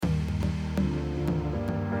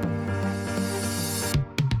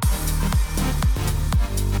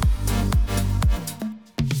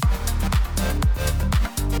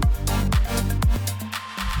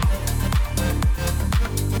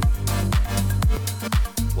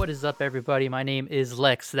What is up, everybody? My name is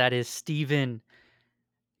Lex. That is Steven.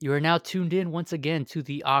 You are now tuned in once again to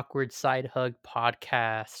the Awkward Side Hug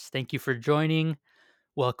podcast. Thank you for joining.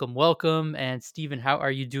 Welcome, welcome. And Steven, how are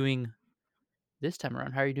you doing this time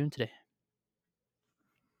around? How are you doing today?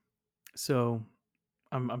 So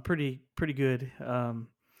I'm pretty good.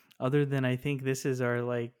 Other than I think this is our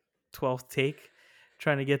like 12th take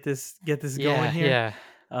trying to get this going Yeah, here. yeah.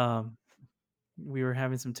 Um, we were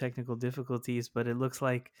having some technical difficulties, but it looks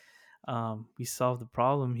like we solved the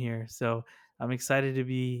problem here. So I'm excited to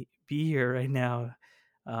be here right now,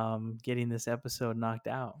 getting this episode knocked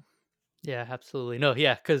out. Yeah, absolutely. No,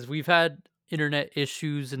 yeah, because we've had internet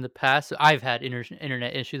issues in the past. I've had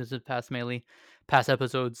internet issues in the past, mainly past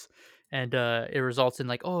episodes. And it results in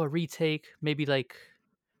like, oh, a retake, maybe like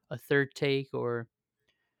a third take or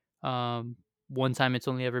Um, one time it's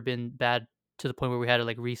only ever been bad to the point where we had to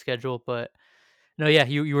like reschedule, but no, yeah,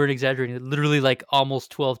 you weren't exaggerating. Literally like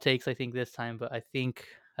almost 12 takes, I think this time, but I think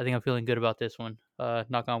I'm feeling good about this one.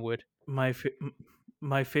 Knock on wood. My fa- m-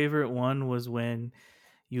 my favorite one was when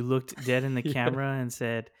you looked dead in the Yeah. camera and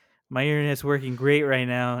said, "My internet's working great right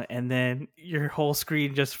now," and then your whole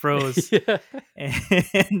screen just froze, Yeah. and,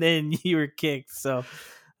 and then you were kicked. So,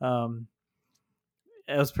 um,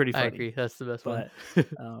 it was pretty I funny. agree. That's the best one. But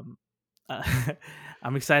um,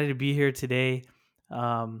 I'm excited to be here today.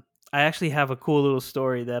 Um, I actually have a cool little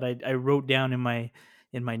story that I wrote down in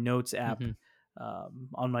my notes app hmm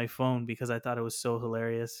on my phone because I thought it was so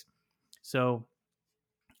hilarious. So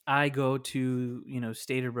I go to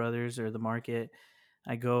Stater Brothers or the market.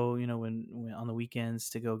 I go when on the weekends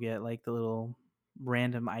to go get like the little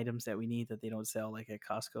random items that we need that they don't sell like at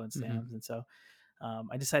Costco and hmm Sam's. And so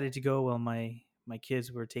I decided to go while my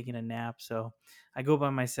kids were taking a nap. So I go by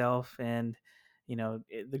myself, and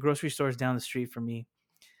the grocery store is down the street from me.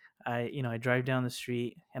 I drive down the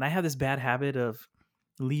street, and I have this bad habit of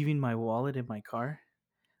leaving my wallet in my car.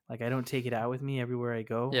 Like I don't take it out with me everywhere I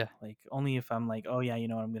go. Yeah. Like only if I'm like, oh yeah,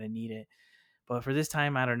 I'm gonna need it. But for this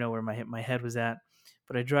time, I don't know where my head was at.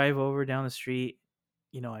 But I drive over down the street.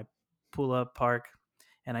 I pull up, park,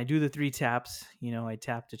 and I do the three taps. I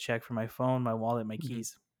tap to check for my phone, my wallet, my hmm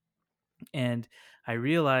keys, and I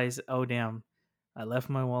realize, oh damn, I left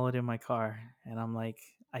my wallet in my car, and I'm like,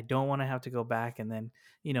 I don't want to have to go back and then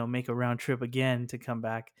make a round trip again to come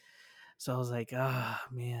back. So I was like, ah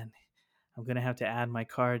man, I'm gonna have to add my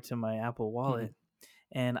card to my Apple hmm Wallet,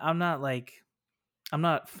 and I'm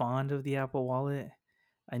not fond of the Apple Wallet.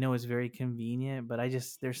 I know it's very convenient, but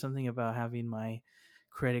there's something about having my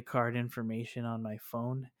credit card information on my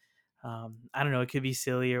phone. I don't know, it could be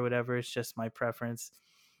silly or whatever. It's just my preference.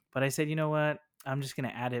 But I said, you know what? I'm just gonna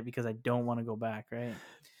add it because I don't want to go back, right?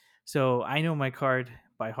 So I know my card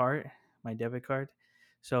by heart, my debit card.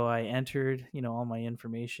 So I entered, all my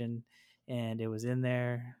information, and it was in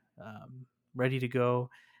there, ready to go.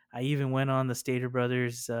 I even went on the Stater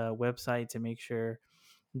Brothers website to make sure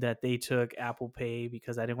that they took Apple Pay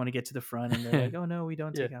because I didn't want to get to the front and they're like, "Oh no, we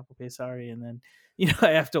don't yeah. take Apple Pay, sorry." And then,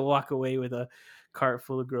 I have to walk away with a cart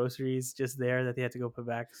full of groceries just there that they had to go put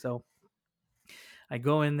back. So I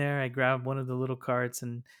go in there, I grab one of the little carts,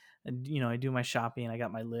 and I do my shopping. I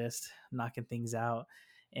got my list, knocking things out,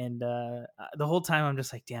 and the whole time I'm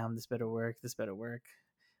just like, "Damn, this better work. This better work."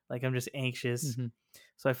 Like I'm just anxious. hmm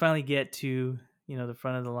So I finally get to the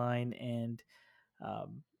front of the line, and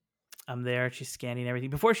um, I'm there. She's scanning everything.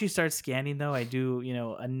 Before she starts scanning, though, I do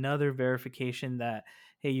another verification that,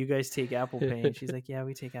 hey, you guys take Apple Pay, and she's like, yeah,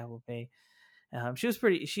 we take Apple Pay. She was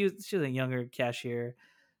pretty. She was a younger cashier,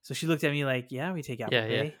 so she looked at me like, "Yeah, we take Apple yeah,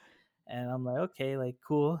 yeah. Pay," and I'm like, "Okay, like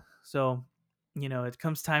cool." So, it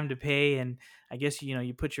comes time to pay, and I guess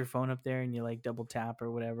you put your phone up there and you like double tap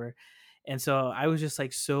or whatever. And so I was just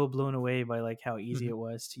like so blown away by like how easy hmm it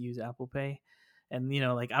was to use Apple Pay, and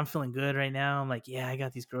like I'm feeling good right now. I'm like, yeah, I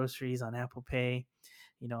got these groceries on Apple Pay.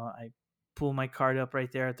 I pull my card up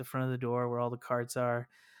right there at the front of the door where all the cards are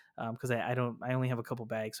because I only have a couple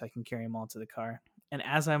bags, so I can carry them all to the car. And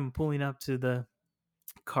as I'm pulling up to the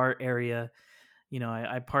cart area,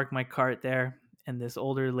 I park my cart there, and this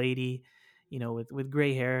older lady, with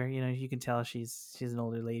gray hair, you can tell she's an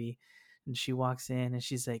older lady, and she walks in and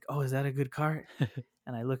she's like, "Oh, is that a good cart?"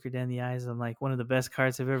 And I look her down the eyes. I'm like, "One of the best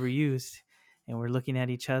carts I've ever used." And we're looking at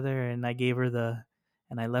each other, and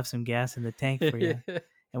I left some gas in the tank for you.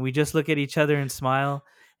 And we just look at each other and smile.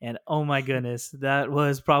 And oh my goodness, that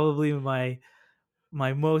was probably my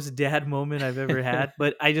most dad moment I've ever had.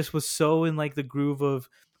 But I just was so in like the groove of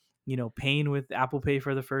paying with Apple Pay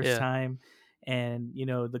for the first yeah. time, and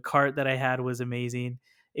the cart that I had was amazing.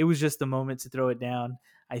 It was just the moment to throw it down.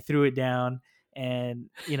 I threw it down, and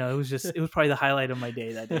it was probably the highlight of my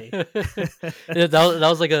day that day. Yeah, that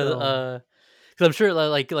was like a, So, 'cause I'm sure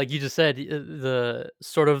like you just said, the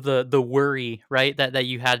sort of the worry, right, that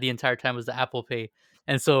you had the entire time was the Apple Pay,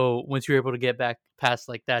 and so once you were able to get back past,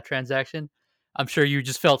 like, that transaction, I'm sure you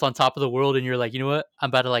just felt on top of the world, and you're like, "You know what? I'm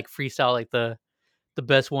about to, like, freestyle, like, the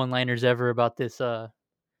best one-liners ever about this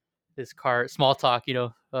car small talk,"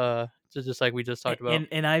 just like we just talked about.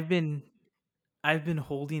 and I've been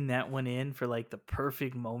holding that one in for like the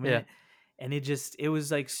perfect Yeah. moment, and it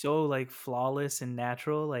was like so like flawless and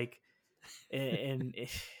natural, like, and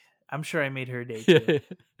I'm sure I made her day too,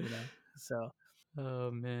 you know. So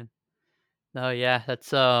Oh, man. No, yeah, it's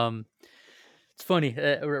funny,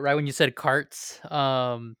 right when you said carts,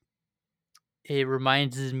 it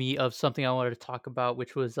reminds me of something I wanted to talk about,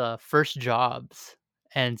 which was, first jobs,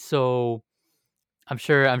 and so I'm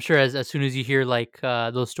sure as soon as you hear, like,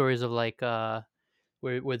 those stories of, like,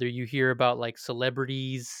 whether you hear about, like,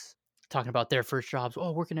 celebrities talking about their first jobs,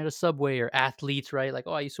 "Oh, working at a Subway," or athletes, right? Like,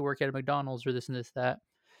 "Oh, I used to work at a McDonald's," or this and this, that.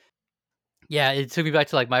 Yeah, it took me back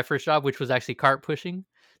to, like, my first job, which was actually cart pushing.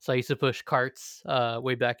 So I used to push carts,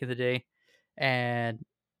 way back in the day, and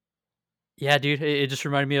yeah, dude, it just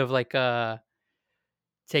reminded me of, like,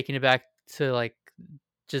 taking it back to, like,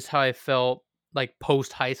 just how I felt, like,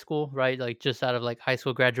 post high school, right? Like, just out of, like, high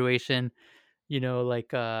school graduation,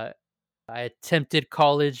 like, I attempted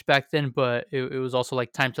college back then, but it was also,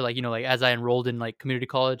 like, time to, like, like, as I enrolled in, like, community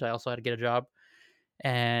college, I also had to get a job,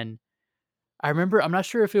 and I remember I'm not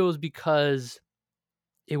sure if it was because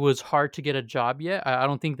it was hard to get a job yet. I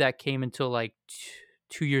don't think that came until, like,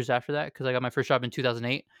 2 years after that, because I got my first job in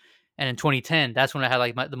 2008, and in 2010, that's when I had,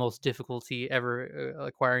 like, the most difficulty ever,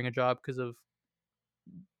 acquiring a job because of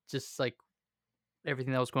just, like,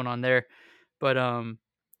 everything that was going on there. But,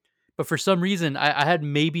 but for some reason, I had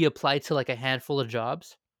maybe applied to, like, a handful of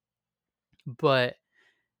jobs, but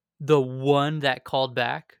the one that called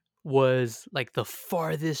back was, like, the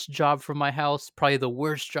farthest job from my house, probably the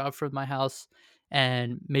worst job from my house,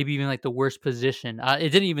 and maybe even, like, the worst position. It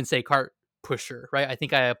didn't even say cart pusher, right? I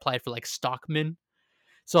think I applied for, like, stockman.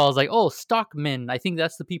 So I was like, "Oh, stockmen. I think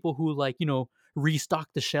that's the people who, like, restock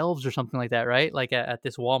the shelves or something like that, right?" Like, at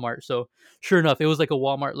this Walmart. So sure enough, it was like a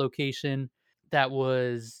Walmart location that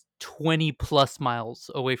was 20 plus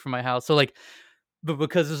miles away from my house. So, like, but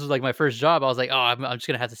because this was, like, my first job, I was like, "Oh, I'm just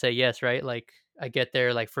gonna have to say yes," right? Like, I get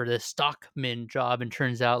there, like, for this stockman job, and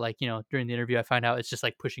turns out, like, during the interview, I find out it's just,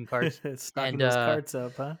 like, pushing carts. stocking And, those carts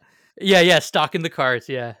up, huh? yeah, stocking the carts,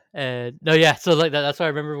 yeah. And no, yeah, so, like, that's why I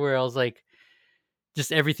remember where I was like,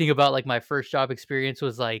 just everything about, like, my first job experience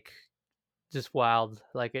was, like, just wild.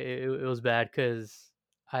 Like, it was bad because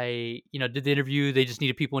I, did the interview. They just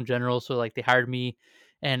needed people in general, so, like, they hired me,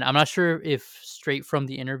 and I'm not sure if straight from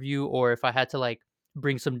the interview or if I had to, like,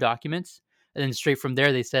 bring some documents, and then straight from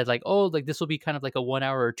there they said, like, "Oh, like, this will be kind of like a 1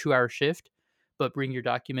 hour or 2 hour shift, but bring your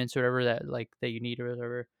documents or whatever that you need or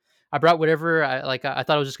whatever." I brought whatever. I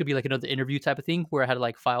thought it was just gonna be like another interview type of thing where I had to,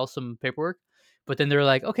 like, file some paperwork, but then they were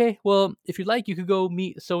like, "Okay, well, if you'd like, you could go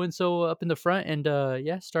meet so and so up in the front and,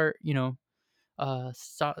 yeah, start,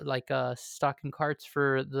 stocking carts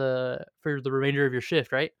for the remainder of your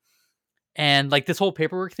shift, right?" And, like, this whole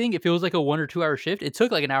paperwork thing, if it was like a 1 or 2 hour shift, it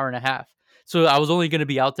took like an hour and a half. So I was only gonna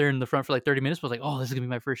be out there in the front for like 30 minutes. But I was like, "Oh, this is gonna be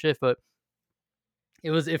my first shift." But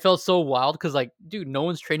it felt so wild because, like, dude, no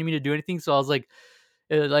one's training me to do anything. So I was like,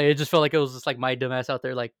 it just felt like it was just like my dumbass out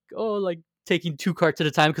there, like, oh, like, taking 2 carts at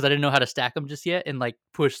a time because I didn't know how to stack them just yet, and, like,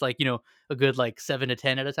 push, like, a good, like, 7 to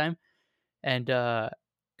 10 at a time. And,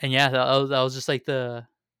 yeah, that was just like it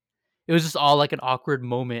was just all like an awkward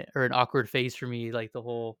moment or an awkward phase for me, like, the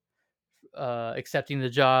whole, accepting the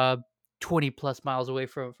job 20 plus miles away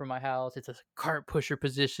from my house. It's a cart pusher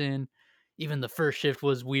position. Even the first shift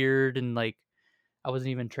was weird, and, like, I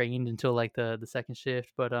wasn't even trained until, like, the second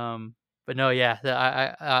shift. But no, yeah,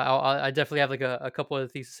 I definitely have, like, a couple other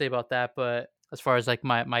things to say about that. But as far as, like,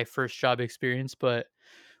 my first job experience, but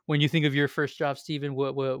when you think of your first job, Steven,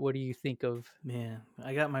 what do you think of? Man,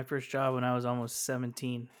 I got my first job when I was almost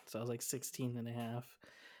 17. So I was like 16 and a half.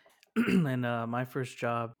 And my first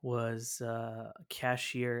job was a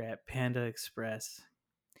cashier at Panda Express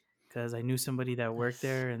because I knew somebody that worked Nice.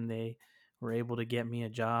 there and they were able to get me a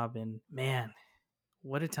job. And man,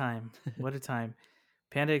 what a time! What a time!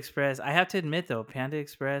 Panda Express. I have to admit though, Panda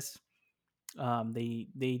Express,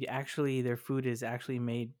 they actually their food is actually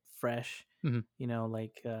made fresh. Mhm.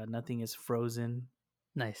 Like nothing is frozen.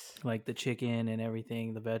 Nice. Like the chicken and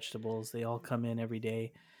everything, the vegetables, they all come in every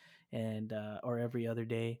day, and or every other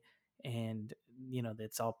day, and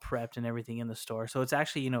that's all prepped and everything in the store. So it's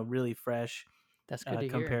actually really fresh. That's good to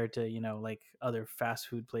hear. compared to like other fast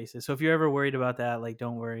food places. So if you're ever worried about that, like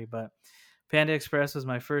don't worry. But Panda Express was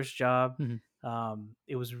my first job. Mhm.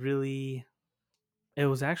 It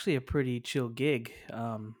was actually a pretty chill gig.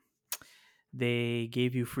 They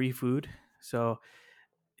gave you free food, so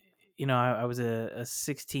I was a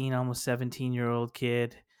 16, almost 17-year-old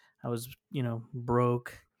kid. I was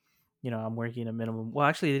broke. I'm working a minimum. Well,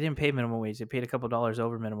 actually, they didn't pay minimum wage. They paid a couple dollars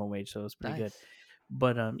over minimum wage, so it was pretty good. Nice.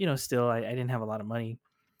 But still, I didn't have a lot of money,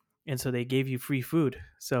 and so they gave you free food.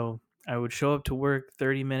 So I would show up to work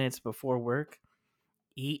 30 minutes before work,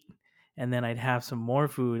 eat, and then I'd have some more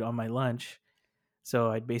food on my lunch.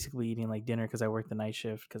 So I'd basically eating like dinner because I worked the night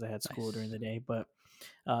shift because I had school during Nice. the day. But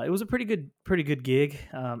it was a pretty good gig.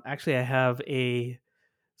 Actually, I have a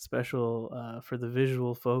special for the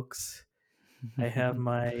visual folks. I have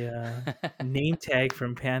my name tag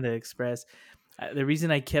from Panda Express. The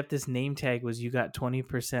reason I kept this name tag was you got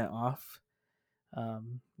 20% off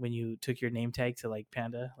when you took your name tag to like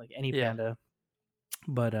Panda, like any Yeah. Panda.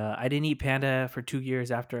 But I didn't eat Panda for 2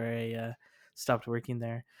 years after I stopped working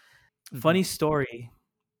there. Mhm. Funny story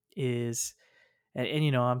is,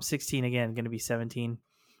 and I'm 16 again, going to be 17.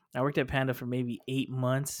 I worked at Panda for maybe 8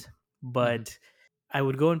 months, Mhm. but I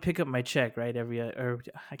would go and pick up my check right or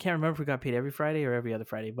I can't remember if we got paid every Friday or every other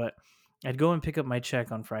Friday, but I'd go and pick up my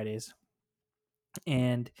check on Fridays,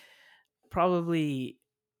 and probably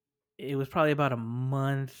it was probably about a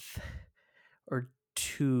month or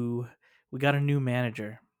two. We got a new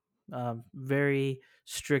manager, very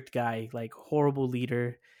strict guy, like horrible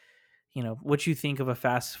leader. What you think of a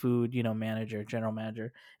fast food manager, general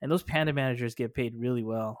manager, and those Panda managers get paid really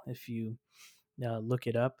well if you look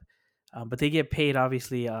it up. But they get paid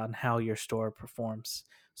obviously on how your store performs.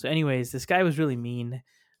 So, anyways, this guy was really mean,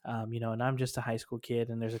 and I'm just a high school kid,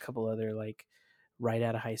 and there's a couple other like right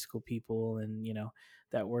out of high school people, and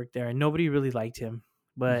that worked there, and nobody really liked him.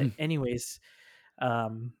 But, Mhm. anyways,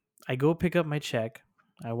 I go pick up my check.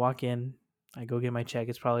 I walk in. I go get my check.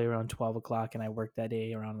 It's probably around 12 o'clock, and I work that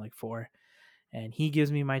day around like 4. And he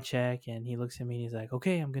gives me my check, and he looks at me and he's like,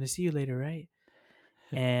 "Okay, I'm gonna see you later, right?"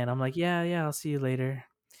 And I'm like, "Yeah, yeah, I'll see you later."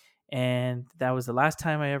 And that was the last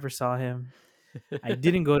time I ever saw him. I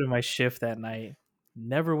didn't go to my shift that night.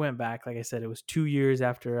 Never went back. Like I said, it was 2 years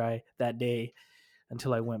after I that day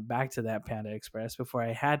until I went back to that Panda Express before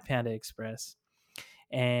I had Panda Express.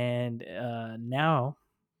 And now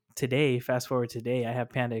today, fast forward today, I have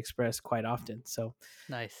Panda Express quite often. So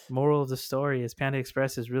Nice. moral of the story is Panda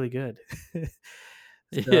Express is really good.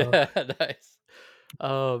 So Yeah, nice.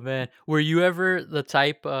 Oh, man. Were you ever the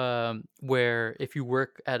type, where if you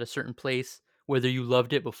work at a certain place, whether you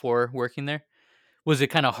loved it before working there, was it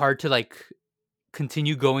kinda hard to, like,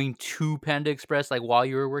 continue going to Panda Express, like, while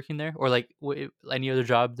you were working there? Or, like, any other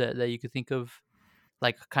job that you could think of,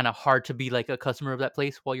 like, kinda hard to be, like, a customer of that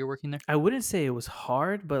place while you're working there? I wouldn't say it was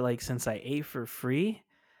hard, but like since I ate for free,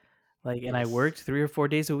 like, and I Yes. worked 3 or 4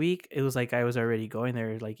 days a week, it was like I was already going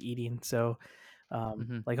there, like, eating, so,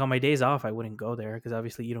 Mhm. like, on my days off, I wouldn't go there because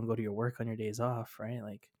obviously you don't go to your work on your days off, right?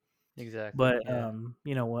 Like, Exactly, but, yeah.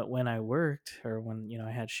 when I worked or when,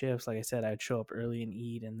 I had shifts, like I said, I'd show up early and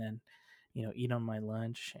eat and then, eat on my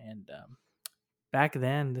lunch, and, back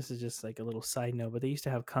then, this is just, like, a little side note, but they used to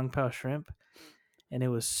have Kung Pao shrimp, and it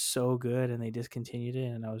was so good, and they discontinued it,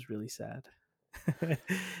 and I was really sad.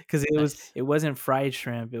 Because Nice. it wasn't fried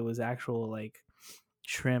shrimp, it was actual, like,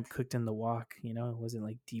 shrimp cooked in the wok, it wasn't,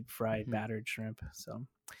 like, deep fried Mhm. battered shrimp, so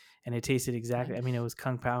and it tasted exactly, I mean, it Nice. was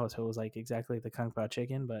Kung Pao, so it was, like, exactly like the Kung Pao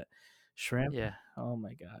chicken, but shrimp, Yeah, oh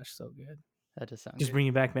my gosh, so good. that does sound Just good.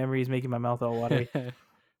 bringing back memories, making my mouth all watery. Yeah,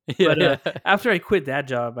 But, yeah. after I quit that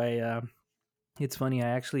job, it's funny, I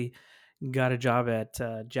actually got a job at,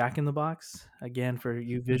 Jack in the Box, again, for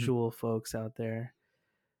you Mhm. visual folks out there.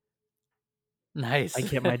 I Nice.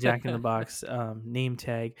 kept my Jack in the Box, name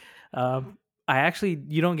tag. I actually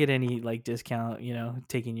you don't get any, like, discount,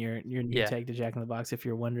 taking your name Yeah. tag to Jack in the Box if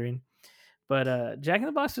you're wondering. But, Jack in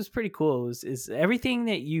the Box was pretty cool. It was is everything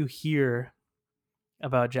that you hear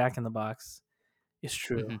about Jack in the Box is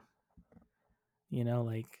true, Mhm.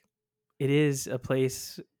 like, it is a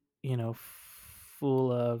place,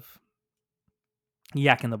 full of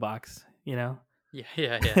Yak in the Box, Yeah, yeah,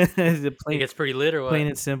 yeah. The It plain gets pretty lit or plain what?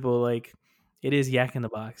 and simple, like, it is Yak in the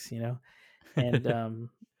Box, and,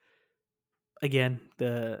 again,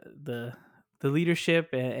 the leadership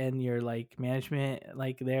and your, like, management,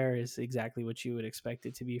 like, there is exactly what you would expect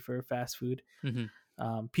it to be for fast food. Mhm.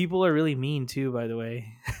 People are really mean too, by the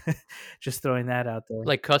way. Just throwing that out there.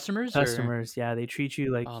 Like customers or Customers, yeah, they treat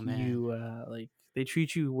you like oh, man. like, they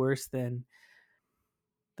treat you worse than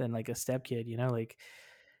like a step kid, like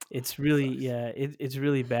It's That really, sucks. yeah, it's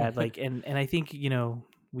really bad, like, and I think,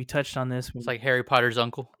 we touched on this It's when like Harry Potter's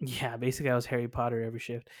uncle. yeah, basically, I was Harry Potter every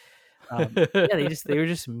shift. Yeah, they were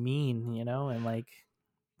just mean, and, like,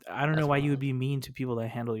 I don't know That's why you would wild. be mean to people that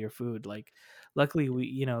handle your food, like, luckily,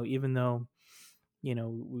 even though,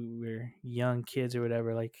 we're young kids or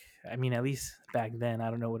whatever, like, I mean, at least back then,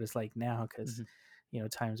 I don't know what it's like now because Mhm.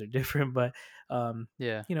 times are different, but,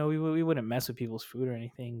 Yeah, we wouldn't mess with people's food or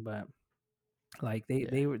anything, but, like,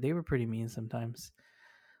 yeah, they were pretty mean sometimes.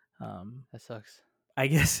 Um that sucks. I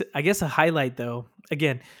guess a highlight though,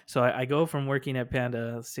 again, so I go from working at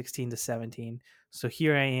Panda 16 to 17. So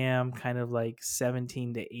here I am kind of like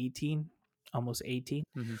 17 to 18, almost 18.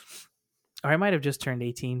 Mhm, Or I might have just turned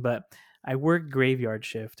 18, but I worked graveyard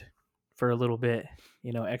shift for a little bit,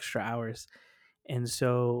 extra hours. And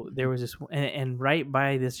so there mhm. was this and right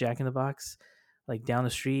by this Jack in the Box, like down the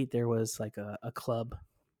street, there was like a club.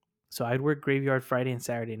 So I'd work graveyard Friday and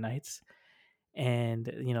Saturday nights, and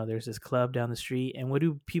there's this club down the street, and what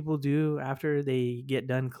do people do after they get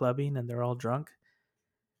done clubbing and they're all drunk?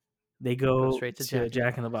 They Go go straight to to a Jack in the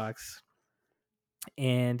Jack in the Box. Box.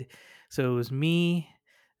 And so it was me,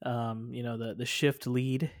 the shift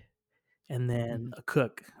lead, and then Mhm, a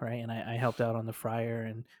cook, right? And I helped out on the fryer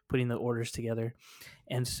and putting the orders together.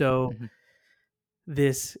 And so mhm.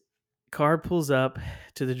 this car pulls up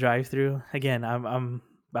to the drive-through. Again, I'm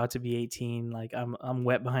about to be 18, like I'm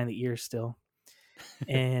wet behind the ears still.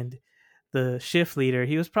 And the shift leader,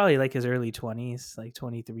 he was probably like his early 20s, like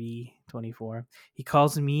 23, 24. He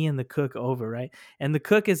calls me and the cook over, right? And the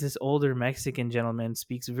cook is this older Mexican gentleman,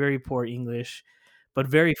 speaks very poor English, but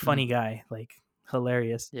very Mhm. funny guy, like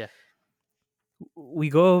hilarious. Yeah. We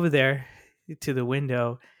go over there to the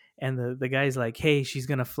window, and the guy's like, "Hey, she's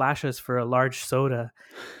gonna flash us for a large soda."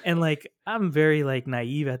 And like I'm very like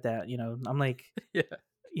naive at that, I'm like, Yeah.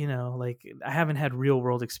 like I haven't had real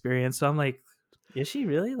world experience. So I'm like, is she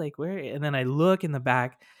really? Like where? And then I look in the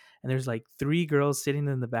back, and there's like three girls sitting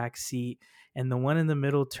in the back seat, and the one in the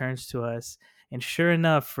middle turns to us, and sure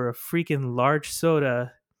enough, for a freaking large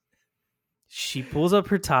soda, she pulls up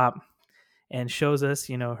her top and shows us,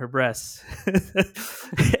 her breasts.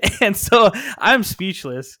 And so I'm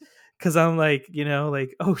speechless because I'm like,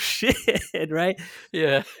 like, oh shit, right?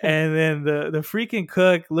 Yeah. And then the freaking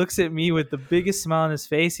cook looks at me with the biggest smile on his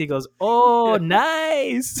face. He goes, "Oh, Yeah.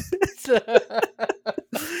 nice."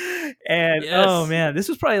 And oh Yes. man, this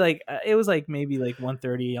was probably like it was like maybe like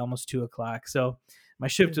 1:30, almost 2 o'clock. So my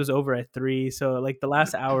shift Yeah. was over at 3. So like the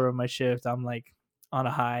last hour of my shift, I'm like on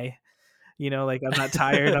a high. Like I'm not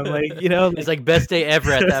tired. I'm like, It's like best day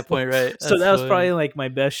ever at that point, right? so That's that was probably funny. like my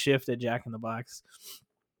best shift at Jack in the Box.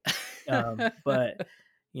 But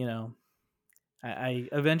you know, I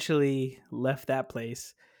eventually left that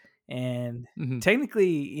place. And Mhm.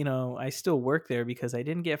 technically, I still work there because I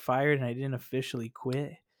didn't get fired and I didn't officially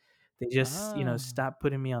quit. They just, Ah. stopped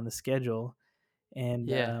putting me on the schedule. And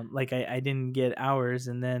Yeah. like I didn't get hours,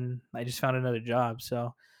 and then I just found another job.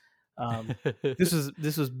 So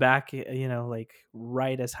this was back, like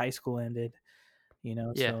right as high school ended.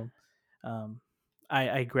 Yeah. So um,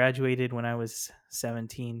 I graduated when I was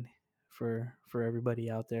 17. For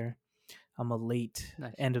everybody out there, I'm a late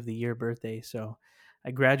Nice. end of the year birthday, so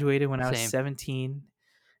I graduated when I was Same. 17,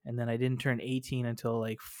 and then I didn't turn 18 until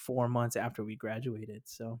like 4 months after we graduated.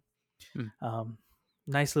 So Mm. um,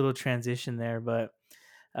 nice little transition there. But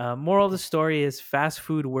moral of the Yeah. story is fast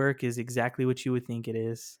food work is exactly what you would think it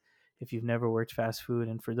is if you've never worked fast food.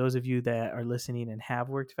 And for those of you that are listening and have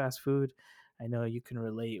worked fast food, I know you can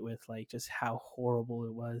relate with like just how horrible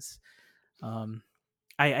it was. Um,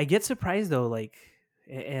 I get surprised though, like,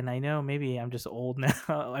 and I know maybe I'm just old now.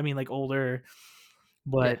 I mean, like older,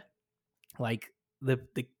 Yeah. but like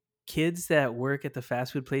the kids that work at the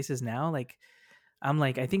fast food places now, like I'm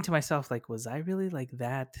like I think to myself, like, was I really like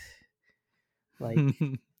that, like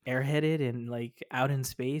airheaded and like out in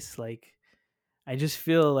space? Like I just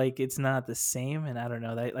feel like it's not the same, and I don't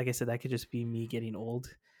know. That, like I said, that could just be me getting old.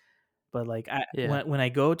 But like I Yeah. when I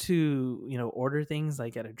go to order things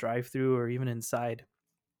like at a drive through or even inside,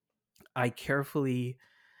 I carefully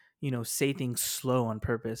say things slow on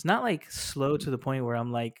purpose. Not like slow Mm. to the point where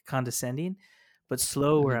I'm like condescending, but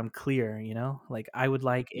slow where Mhm. I'm clear, Like I would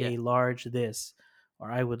like Yeah. a large this,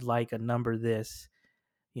 or I would like a number this,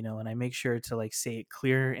 and I make sure to like say it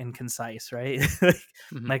clear and concise, right? like,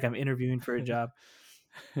 Mhm. like I'm interviewing for a job.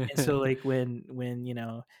 And so like when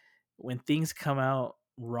when things come out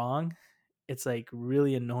wrong, it's like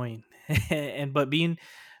really annoying. And but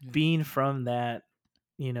Yeah. being from that,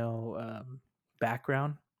 you know, um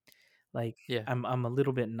background, like, Yeah. I'm a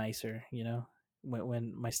little bit nicer,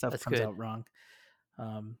 when my stuff That's comes good. out wrong.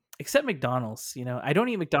 Except McDonald's. I don't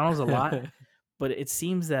eat McDonald's a lot, but it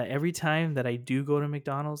seems that every time that I do go to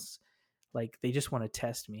McDonald's, like they just want to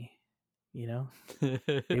test me. You know,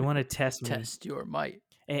 they want to test me. Test your might.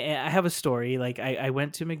 And I have a story. Like I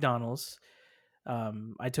went to McDonald's.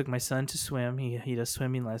 I took my son to swim. He does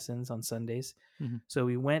swimming lessons on Sundays. Mhm, So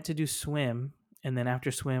we went to do swim, and then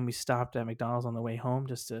after swim, we stopped at McDonald's on the way home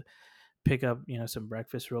just to pick up some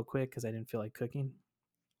breakfast real quick because I didn't feel like cooking.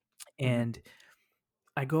 mhm, And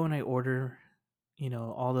I go and I order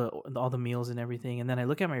all the meals and everything, and then I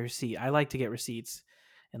look at my receipt. I like to get receipts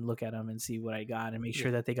and look at them and see what I got and make yeah.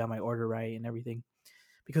 sure that they got my order right and everything.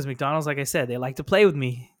 Because McDonald's, like I said, they like to play with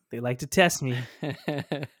me. They like to test me.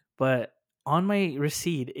 But on my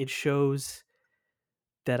receipt, it shows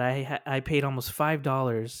that I paid almost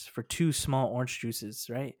 $5 for 2 small orange juices,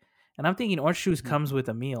 right? And I'm thinking orange juice Mhm, comes with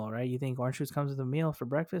a meal, right? You think orange juice comes with a meal for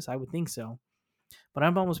breakfast? I would think so. But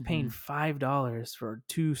I'm almost paying mhm, $5 for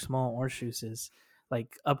 2 small orange juices,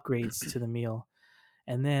 like upgrades to the meal.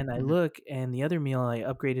 And then I mhm. look, and the other meal I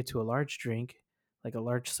upgraded to a large drink, like a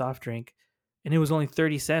large soft drink, and it was only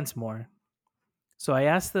 30 cents more. So I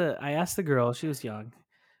asked the girl, she was young,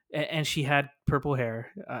 and she had purple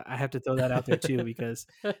hair. I have to throw that out there too because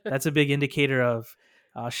that's a big indicator of,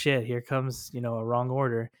 oh shit, here comes a wrong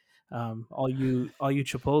order. All you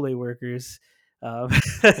Chipotle workers, um,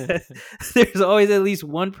 there's always at least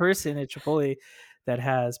one person at Chipotle that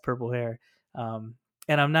has purple hair.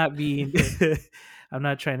 And I'm not being, I'm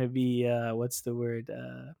not trying to be, what's the word?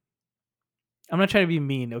 I'm not trying to be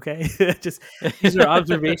mean. Okay, just these are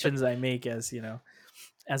observations I make as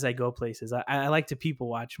I go places. I like to people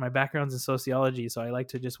watch. My background's in sociology, so I like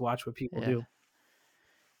to just watch what people Yeah. do.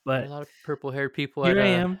 There are a But lot of purple-haired people here I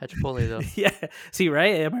am. at Chipotle, though. Yeah. See,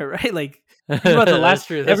 right? Am I right? Like, think about the last That's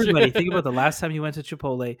true, that's true. everybody, think about the last time you went to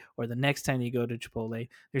Chipotle or the next time you go to Chipotle.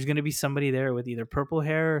 There's gonna be somebody there with either purple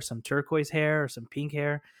hair or some turquoise hair or some pink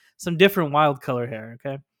hair, some different wild color hair,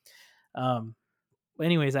 okay? Um,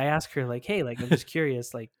 anyways, I asked her like, "Hey, like, I'm just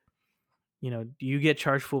curious, like, do you get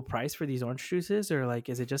charged full price for these orange juices or like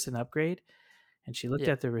is it just an upgrade?" And she looked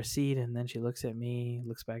Yeah. at the receipt and then she looks at me,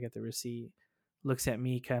 looks back at the receipt, looks at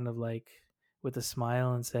me kind of like with a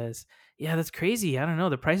smile and says, "Yeah, that's crazy. I don't know.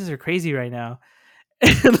 The prices are crazy right now."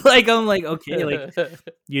 And like I'm like, "Okay, like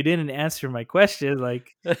you didn't answer my question."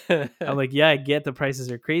 Like I'm like, "Yeah, I get the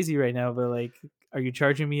prices are crazy right now, but like are you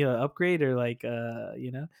charging me an upgrade or like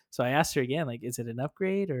So I asked her again like, "Is it an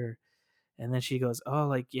upgrade or?" And then she goes, "Oh,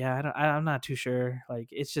 like yeah, I'm not too sure. Like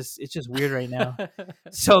it's just weird right now."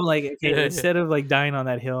 So I'm like, okay, Yeah, yeah. instead of like dying on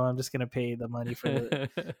that hill, I'm just gonna pay the money for the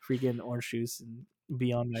freaking orange juice and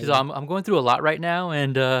be on my She's all, way. I'm going through a lot right now,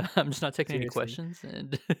 and, I'm just not taking any Seriously. questions,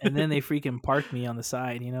 and And then they freaking park me on the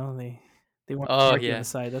side. They want to Oh, park you on the yeah.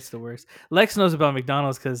 side. That's the worst. Lex knows about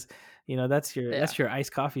McDonald's because that's your Yeah. that's your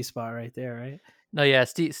iced coffee spot right there, right? No, yeah,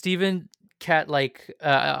 Steven cat like,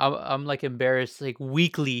 I'm, like, embarrassed, like,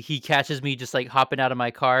 weekly, he catches me just, like, hopping out of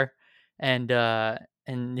my car and,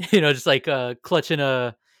 just, like, clutching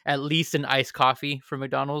at least an iced coffee from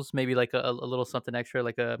McDonald's, maybe, like, a little something extra,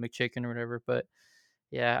 like a McChicken or whatever, but,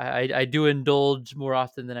 yeah, I do indulge more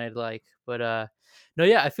often than I'd like, but, no,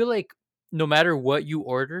 yeah, I feel like no matter what you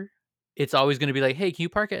order, it's always gonna be like, "Hey, can you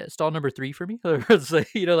park at stall number 3 for me?" Or it's like,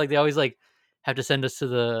 like, they always, like, have to send us to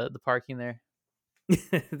the parking there.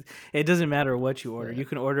 It doesn't matter what you order. Yeah. You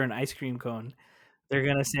can order an ice cream cone. They're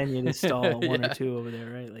gonna send you to stall one or Yeah, two over there,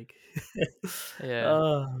 right? Like, yeah,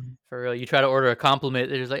 oh. for real. You try to order a compliment,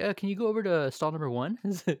 they're just like, "Oh, can you go over to stall number 1?"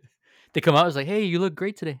 They come out, it's like, "Hey, you look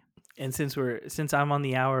great today." And since I'm on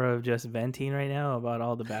the hour of just venting right now about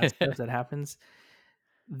all the bad stuff that happens,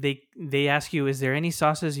 they ask you, "Is there any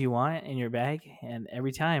sauces you want in your bag?" And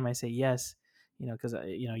every time I say yes, because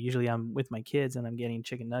usually I'm with my kids and I'm getting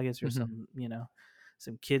chicken nuggets or Mhm.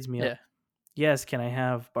 some kids meal. Yeah. Yes, can I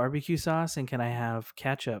have barbecue sauce and can I have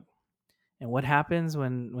ketchup? And what happens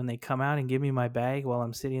when they come out and give me my bag while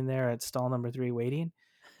I'm sitting there at stall number 3 waiting?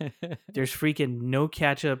 There's freaking no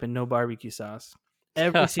ketchup and no barbecue sauce.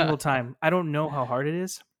 Every single time. I don't know how hard it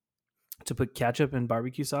is to put ketchup and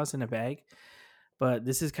barbecue sauce in a bag, but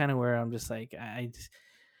this is kind of where I'm just like I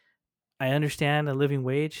understand a living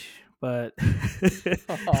wage, but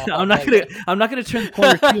Oh my god. I'm not gonna turn the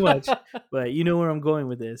corner too much, but you know where I'm going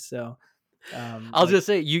with this. So, I was like gonna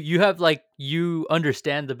say you have like you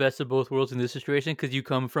understand the best of both worlds in this situation because you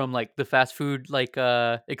come from like the fast food like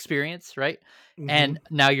experience, right? And mhm.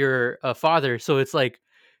 now you're a father, so it's like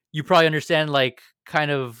you probably understand like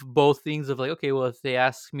kind of both things of like, okay, well if they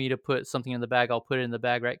ask me to put something in the bag, I'll put it in the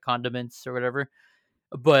bag, right? Condiments or whatever.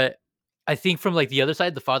 But I think from like the other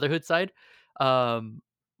side, the fatherhood side, um,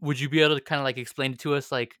 would you be able to kind of like explain it to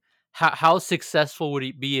us like how successful would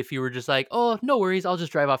it be if you were just like, "Oh, no worries, I'll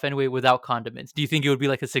just drive off anyway without condiments?" Do you think it would be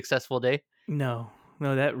like a successful day? No,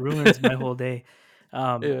 no, that ruins my whole day.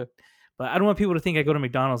 Um, Yeah. but I don't want people to think I go to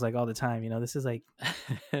McDonald's like all the time. This is like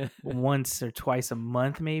once or twice a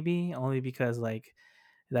month, maybe, only because like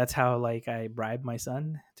that's how like I bribe my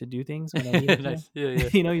son to do things when I need him to. Nice. Yeah, yeah.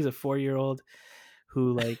 He's a 4 year old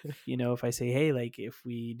who like if I say, hey, like if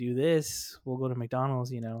we do this, we'll go to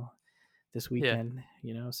McDonald's, this Yeah. weekend,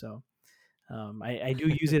 so I do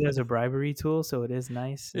use it as a bribery tool, so it is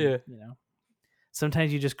nice. And Yeah.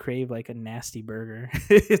 sometimes you just crave like a nasty burger,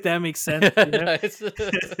 if that makes sense. Nice.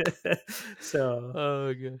 So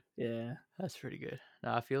Oh, good. yeah. That's pretty good.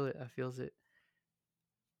 No, I feel it. I feels it.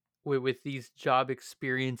 With these job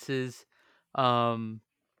experiences, um,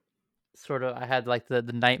 sort of I had like the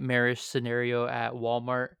nightmarish scenario at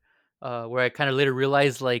Walmart, where I kind of later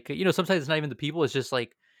realized like, sometimes it's not even the people, it's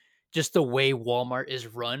just the way Walmart is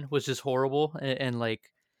run was just horrible, and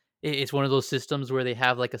like it's one of those systems where they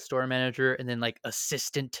have like a store manager and then like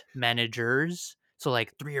assistant managers. So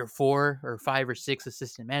like 3 or 4 or 5 or 6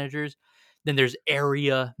 assistant managers. Then there's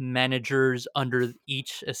area managers under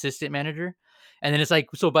each assistant manager. And then it's like,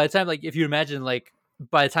 so by the time, like, if you imagine, like,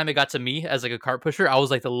 by the time it got to me as like a cart pusher, I was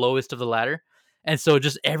like the lowest of the ladder. And so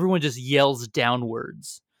just everyone just yells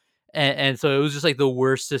downwards, and so it was just like the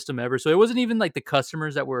worst system ever. So it wasn't even like the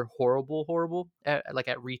customers that were horrible, horrible like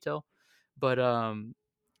at retail, but and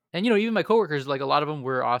even my coworkers, like a lot of them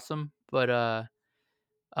were awesome, but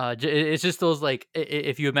it's just those like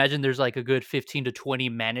if you imagine there's like a good 15 to 20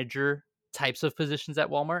 manager types of positions at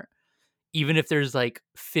Walmart, even if there's like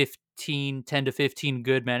 10 to 15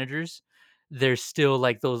 good managers, there's still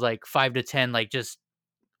like those like 5 to 10 like just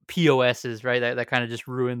POSs, right? That kind of just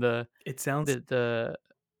ruin It sounds the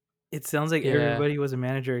it sounds like yeah. everybody was a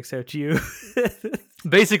manager except you.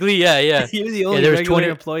 Basically, yeah, yeah. You're the Yeah, only regular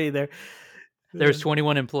employee there. there was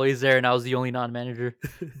 21 employees there, and I was the only non-manager.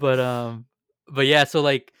 But, but yeah, so,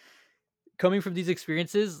 like, coming from these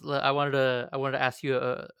experiences, I wanted to ask you,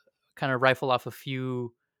 kinda rifle off a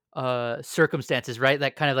few, circumstances, right?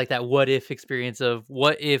 That kind of like that what if experience of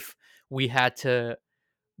what if we had to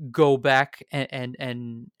go back and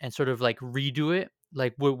sort of like redo it?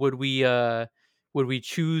 Like, would we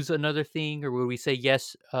choose another thing, or would we say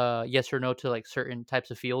yes or no to like certain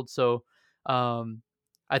types of fields? So, um,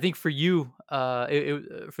 I think for you,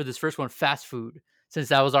 for this first one, fast food, since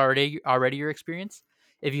that was already your experience,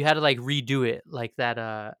 if you had to like redo it, like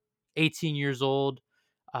that, 18 years old,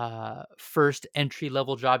 first entry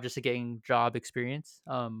level job, just to getting job experience,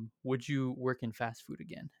 would you work in fast food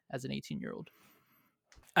again as an 18-year-old?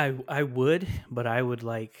 I would, but I would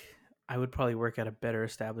probably work at a better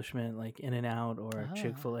establishment like In and Out or Ah,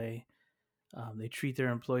 Chick-fil-A. They treat their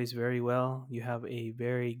employees very well. You have a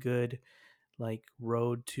very good like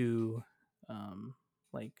road to um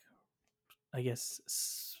like I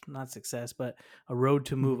guess not success, but a road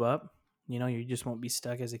to mhm, move up. You just won't be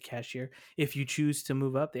stuck as a cashier. If you choose to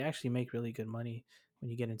move up, they actually make really good money when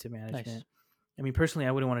you get into nice. management. I mean, personally,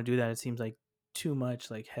 I wouldn't want to do that. It seems like too much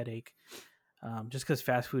like headache. Just because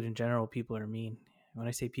fast food in general, people are mean. When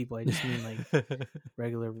I say people, I just mean like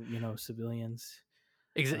regular, civilians.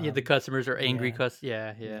 Yeah, the Um, customers are angry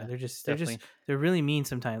yeah, yeah, yeah, yeah, they're just definitely. they're really mean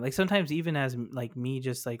sometimes. Like sometimes even as like me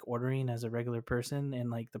just like ordering as a regular person and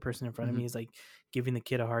like the person in front of Mhm. me is like giving the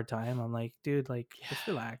kid a hard time. I'm like, dude, like Yeah, just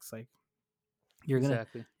relax. Like you're gonna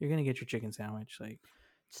exactly. you're gonna get your chicken sandwich. Like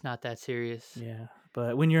It's not that serious. yeah.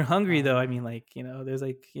 But when you're hungry though, I Uh, mean like, there's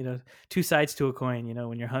like, two sides to a coin,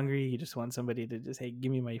 when you're hungry, you just want somebody to just hey,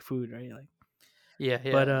 give me my food, right? Like yeah,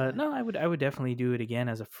 but yeah, yeah. no, I would definitely do it again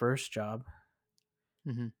as a first job.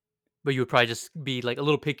 Mhm. But you would probably just be, like, a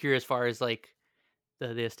little pickier as far as, like,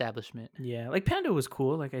 the establishment. Yeah. Like Panda was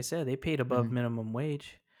cool, like I said, they paid above Mhm. minimum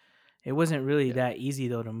wage. It wasn't really Yeah. that easy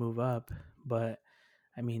though to move up, but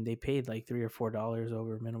I mean, they paid like $3 or $4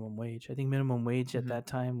 over minimum wage. I think minimum wage at Mhm. that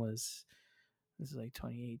time was this is like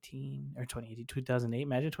 2018 or 2018, 2008.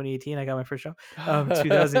 Imagine 2018, I got my first job.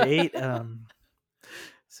 2008.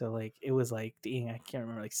 So like it was like dang, I can't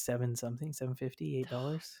remember like seven something, 750,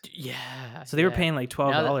 $8. Yeah, So they were yeah. paying like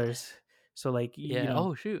twelve Now that dollars. So like yeah.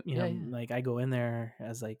 Oh, shoot. Yeah, yeah. like I go in there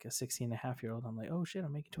as like a 16 and a half year old. I'm like, oh shit,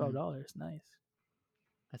 I'm making twelve Mhm. dollars. Nice.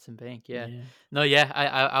 That's in bank, yeah. Yeah. No, yeah,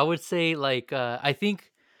 I would say, like, I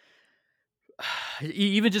think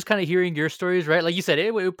even just kinda hearing your stories, right? Like you said,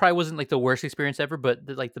 it probably wasn't, like, the worst experience ever, but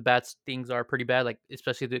like, the bad things are pretty bad, like,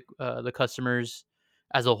 especially the customers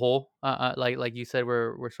as a whole, like you said,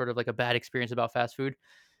 were sort of like a bad experience about fast food.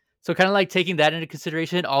 So kinda, like, taking that into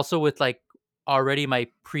consideration, also with, like, already my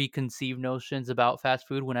preconceived notions about fast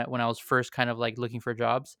food when I was first kind of, like, looking for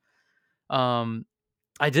jobs, um,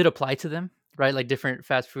 I did apply to them, right, like different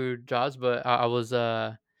fast food jobs, but I was,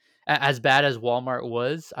 as bad as Walmart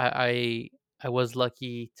was, I was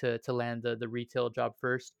lucky to land the retail job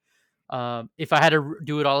first. If I had to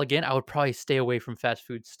do it all again, I would probably stay away from fast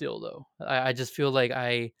food still, though. I just feel like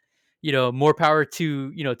more power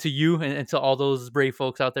to to you and to all those brave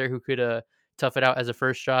folks out there who could tough it out as a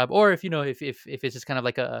first job, or if if it's just kind of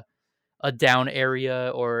like a down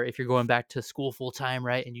area, or if you're going back to school full time,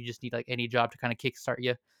 right, and you just need like any job to kind of kickstart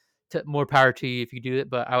you. To, more power to you if you do it,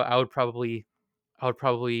 but I would probably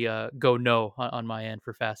go no on my end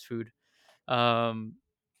for fast food. Um,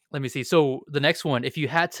 Let me see. So the next one, if you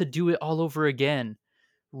had to do it all over again,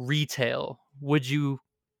 retail, would you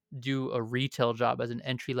do a retail job as an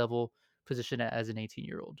entry level position as an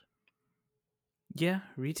 18-year-old? Yeah,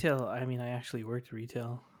 retail. I mean, I actually worked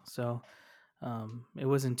retail, so it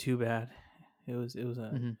wasn't too bad. It was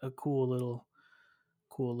Mm-hmm. a cool little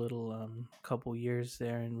couple years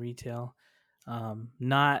there in retail.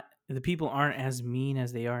 Not the people aren't as mean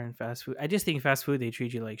as they are in fast food. I just think fast food they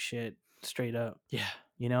treat you like shit straight up. Yeah,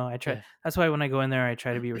 You know, I try. yeah, That's why when I go in there, I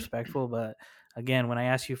try to be respectful. But again, when I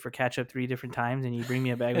ask you for ketchup 3 different times and you bring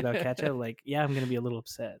me a bag without ketchup, like, yeah, I'm gonna be a little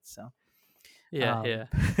upset. So, yeah, um,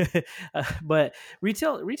 yeah, but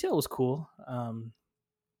retail was cool.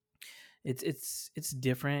 It's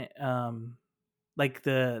different. Like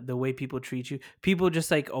the way people treat you, people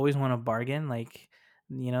just like always want to bargain. Like,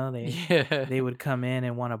 yeah, they would come in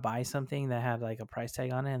and want to buy something that had like a price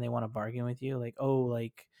tag on it, and they want to bargain with you. Like, oh,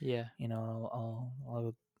 like, yeah,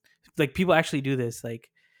 I'll like, people actually do this.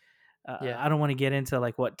 Like, yeah. I don't want to get into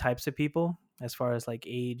like what types of people as far as like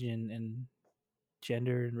age and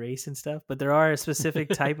gender and race and stuff, but there are a specific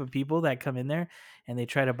type of people that come in there and they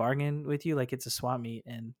try to bargain with you like it's a swap meet.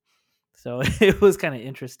 And so it was kind of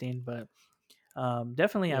interesting. But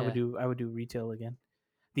definitely Yeah, I would do retail again.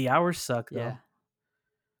 The hours suck yeah.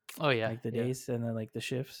 though. Oh yeah, Like the yeah. days and then like the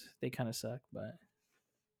shifts, they kind of suck. But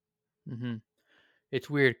Hmm. It's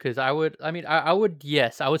weird because I would,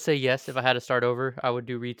 yes, I would say yes if I had to start over. I would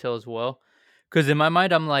do retail as well. Because in my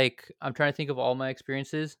mind, I'm trying to think of all my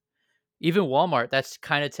experiences. Even Walmart, that's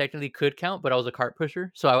kind of technically could count, but I was a cart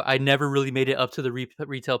pusher, so I never really made it up to the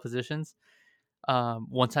retail positions.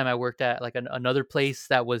 One time I worked at like another place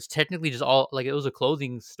that was technically just all like it was a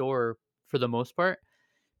clothing store for the most part,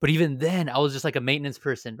 but even then, I was just like a maintenance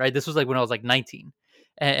person, right? This was like when I was like 19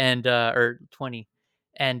 or 20.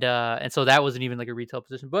 And so that wasn't even like a retail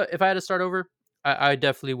position. But if I had to start over, I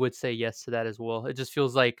definitely would say yes to that as well. It just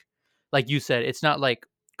feels like you said, it's not like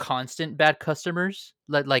constant bad customers,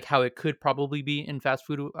 like how it could probably be in fast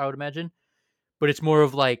food, I would imagine. But it's more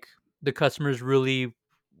of like the customers really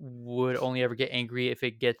would only ever get angry if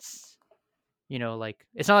it gets, like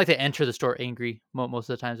it's not like they enter the store angry most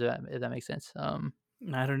of the times, if that makes sense. I don't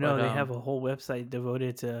But know. They have a whole website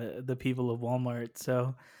devoted to the people of Walmart.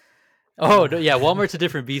 So, Oh, no, yeah, Walmart's a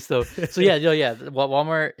different beast though. So yeah, no, yeah,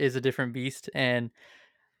 Walmart is a different beast, and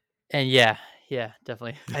yeah, yeah,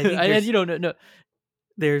 definitely. I think And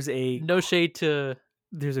there's a no shade to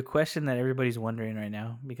there's a question that everybody's wondering right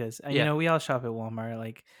now because yeah, we all shop at Walmart.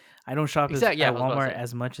 Like, I don't shop exactly. Yeah, at I was about to Walmart say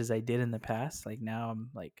as much as I did in the past. Like now I'm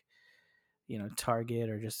like, Target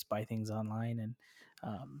or just buy things online. And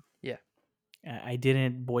um yeah. I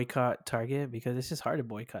didn't boycott Target because it's just hard to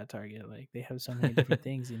boycott Target. Like, they have so many different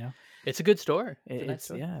things. It's a good store. It's a nice It's,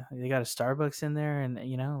 store. yeah, they got a Starbucks in there, and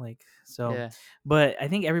like, so. Yeah. But I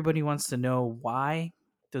think everybody wants to know, why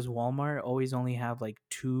does Walmart always only have like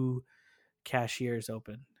two cashiers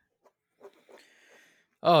open?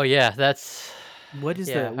 Oh yeah, that's yeah. What I is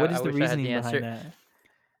the wish I had the reasoning behind answer. that?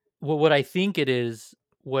 What I think it is,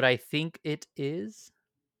 what I think it is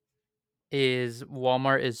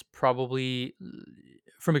Walmart is probably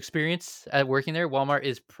from experience at working there. Walmart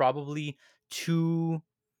is probably too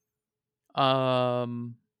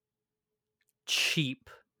um cheap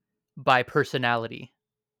by personality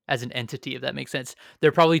as an entity, if that makes sense.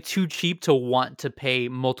 They're probably too cheap to want to pay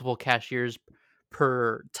multiple cashiers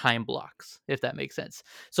per time blocks, if that makes sense.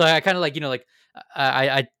 So I kind of like,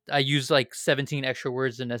 I use like 17 extra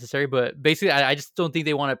words than necessary, but basically I just don't think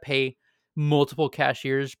they want to pay multiple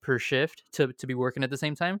cashiers per shift to be working at the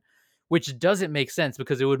same time, which doesn't make sense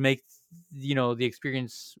because it would make the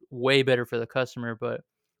experience way better for the customer. But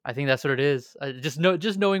I think that's what it is. Just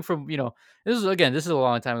knowing from this is a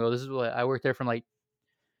long time ago. This is what I worked there from like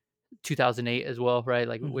 2008 as well, right?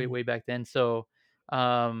 Like Hmm. way back then. So,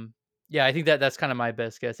 um, yeah, I think that's kind of my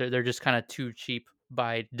best guess. They're just kind of too cheap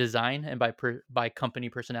by design and by company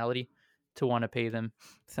personality to want to pay them.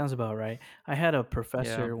 Sounds about right. I had a Yeah.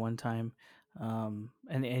 professor one time, and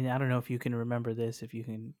I don't know if you can remember this, if you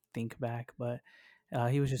can think back, but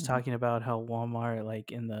He was just Mhm. talking about how Walmart,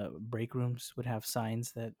 like in the break rooms, would have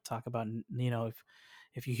signs that talk about,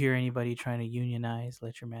 if you hear anybody trying to unionize,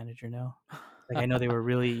 let your manager know. Like I know they were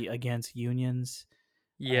really against unions.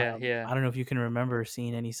 Yeah, yeah. I don't know if you can remember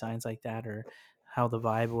seeing any signs like that, or how the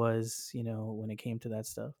vibe was, when it came to that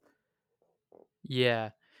stuff.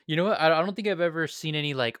 Yeah. You know what? I don't think I've ever seen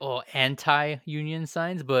any like anti-union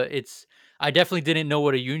signs, but I definitely didn't know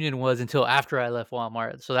what a union was until after I left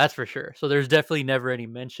Walmart. So that's for sure. So there's definitely never any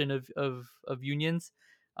mention of unions.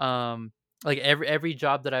 Um like every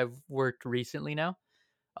job that I've worked recently now,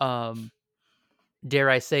 um dare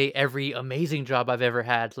I say every amazing job I've ever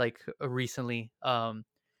had like recently,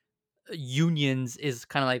 unions is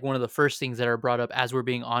kind of like one of the first things that are brought up as we're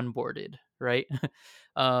being onboarded, right?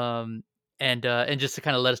 um, and just to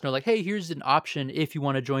kind of let us know, like, hey, here's an option if you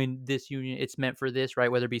want to join this union. It's meant for this,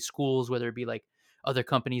 right? Whether it be schools, whether it be like other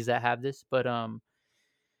companies that have this, but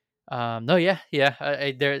no, yeah, yeah.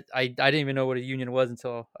 I didn't even know what a union was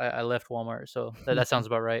until I left Walmart. So that sounds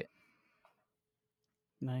about right.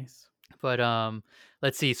 Nice. But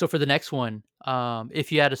let's see. So for the next one,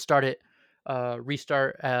 if you had to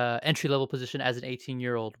restart entry level position as an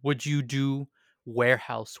 18-year-old, would you do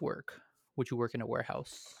warehouse work? Would you work in a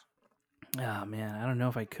warehouse? Oh man, I don't know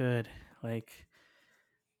if I could. Like,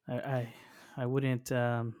 I, I, I wouldn't.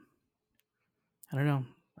 I don't know.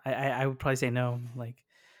 I would probably say no. Like,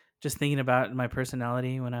 just thinking about my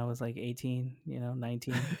personality when I was like 18,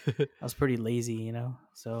 19, I was pretty lazy,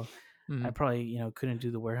 so I Hmm. probably, couldn't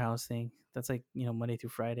do the warehouse thing. That's like, Monday through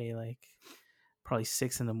Friday, like probably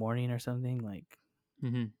 6 in the morning or something. Like,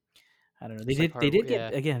 Hmm. I don't know. They It's like did, they hard. did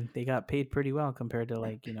get, Yeah. again, they got paid pretty well compared to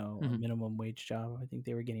like, a Hmm. minimum wage job. I think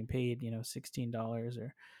they were getting paid, $16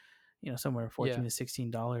 or, somewhere 14 Yeah. to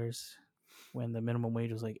 $16 when the minimum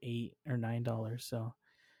wage was like $8 or $9. So,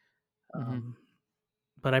 Hmm. um,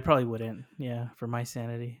 but I probably wouldn't. Yeah, for my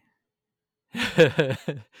sanity.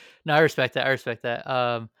 No, I respect that. I respect that.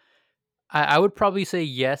 I would probably say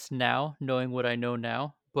yes now, knowing what I know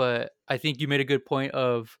now. But I think you made a good point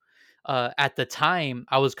of at the time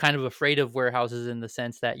I was kind of afraid of warehouses in the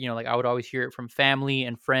sense that, like I would always hear it from family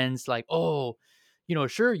and friends like, oh,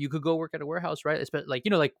 sure, you could go work at a warehouse, right? Especially like,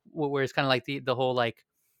 like where it's kind of like the whole like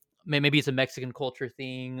maybe it's a Mexican culture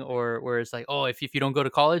thing, or where it's like, oh, if you don't go to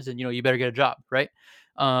college, then you better get a job, right?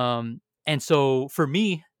 And so for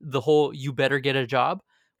me, the whole you better get a job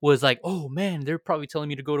was like, oh man, they're probably telling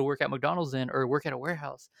me to go to work at McDonald's then or work at a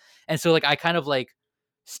warehouse. And so like I kind of like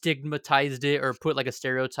stigmatized it or put like a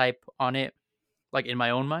stereotype on it, like in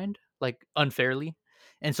my own mind, like unfairly.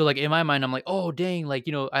 And so like in my mind, I'm like, oh dang, like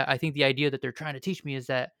I think the idea that they're trying to teach me is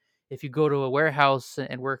that if you go to a warehouse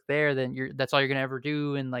and work there, then that's all you're gonna ever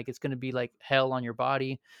do, and like it's gonna be like hell on your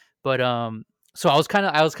body. But so I was kind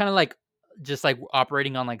of like just like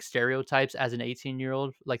operating on like stereotypes as an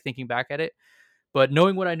 18-year-old, like thinking back at it. But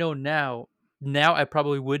knowing what I know now, I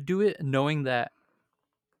probably would do it, knowing that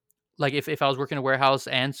like if I was working a warehouse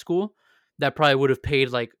and school, that probably would have paid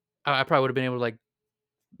like I probably would have been able to like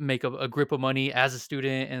make a grip of money as a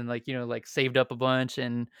student and like like saved up a bunch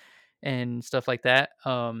and stuff like that.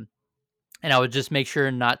 And I would just make sure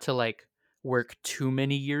not to like work too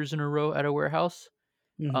many years in a row at a warehouse.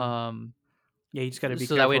 Mhm. um Yeah, you just gotta be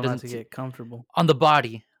so that way it careful not doesn't to get comfortable. on the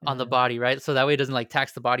Yeah. body, right? So that way it doesn't like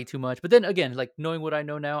tax the body too much. But then again, like knowing what I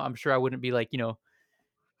know now, I'm sure I wouldn't be like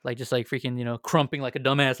like just like freaking crumping like a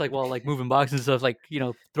dumbass like while like moving boxes and stuff, like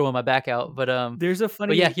throwing my back out. There's a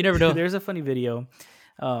But yeah, funny you never know. there's a funny video.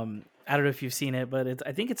 I don't know if you've seen it, but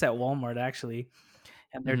I think it's at Walmart actually,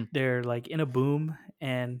 and they're Hmm. they're like in a boom,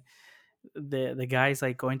 and the guy's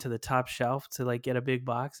like going to the top shelf to like get a big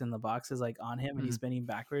box, and the box is like on him, and he's Hmm. spinning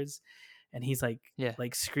backwards, and he's like Yeah.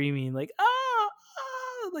 screaming like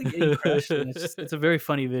like getting crushed, and it's a very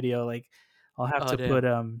funny video. Like, I'll have Oh to put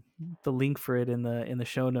damn. the link for it in the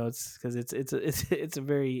show notes, because it's a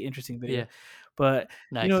very interesting video. Yeah. But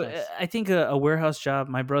Nice, nice. I think a warehouse job.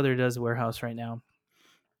 My brother does warehouse right now,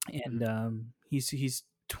 and Mhm. he's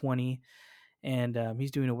 20, and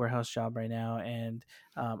he's doing a warehouse job right now, and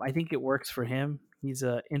I think it works for him. He's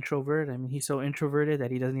a introvert. I mean, he's so introverted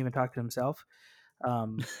that he doesn't even talk to himself.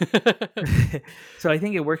 Um, so I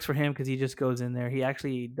think it works for him because he just goes in there. He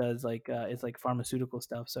actually does like it's like pharmaceutical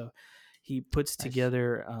stuff. So he puts Nice.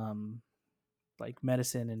 together like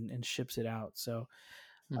medicine, and ships it out. So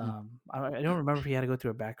Mhm. I don't remember if he had to go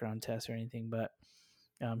through a background test or anything, but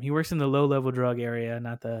he works in the low level drug area,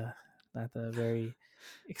 not the very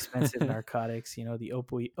expensive narcotics. The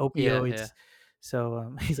Yeah, yeah. opioids.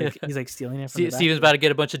 So he's like stealing it from the back Steven's of the. about to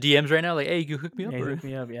get a bunch of DMs right now, like, "Hey, you hook me up Yeah, or." hook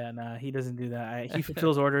me up. Yeah, nah, he doesn't do that. He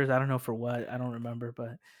fulfills orders. I don't know for what. I don't remember,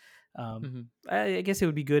 but Um, Mhm. I guess it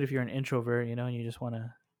would be good if you're an introvert, and you just want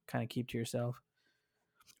to kind of keep to yourself.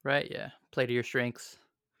 Right, yeah. Play to your strengths.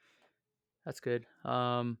 That's good.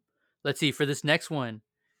 Let's see for this next one.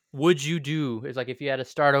 Would you do it's like if you had to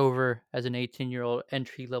start over as an 18-year-old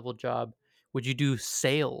entry level job, would you do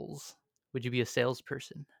sales? Would you be a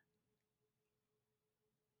salesperson?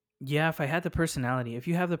 Yeah, if I had the personality, if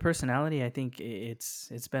you have the personality, I think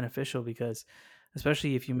it's beneficial because,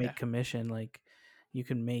 especially if you Yeah. make commission, like you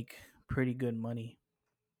can make pretty good money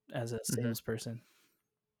as a Mhm. salesperson.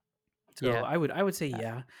 So Yeah. I would say Uh,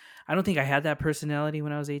 yeah. I don't think I had that personality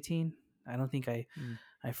when I was 18. I don't think mm,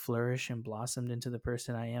 I flourished and blossomed into the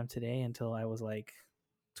person I am today until I was like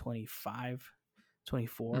 25,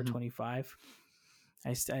 24, mhm. 25.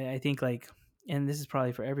 I think like, and this is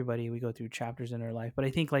probably for everybody, we go through chapters in our life, but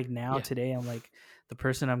I think like now Yeah. today I'm like the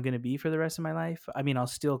person I'm going to be for the rest of my life. I mean, I'll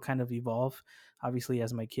still kind of evolve obviously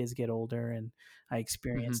as my kids get older and I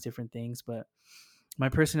experience Mhm. different things, but my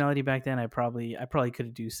personality back then, I probably could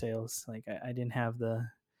have do sales. Like I didn't have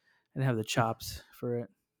the chops for it.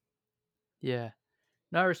 Yeah.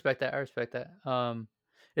 No, I respect that. I respect that.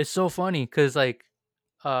 It's so funny because like,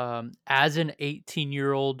 as an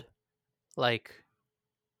 18-year-old, like,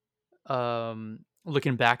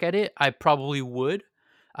 looking back at it, I probably would.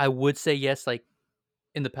 I would say yes, like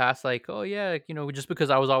in the past, like, oh yeah, like, just because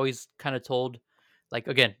I was always kind of told, like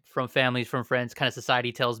again, from families, from friends, kind of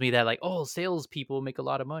society tells me that like, oh, salespeople make a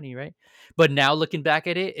lot of money, right? But now looking back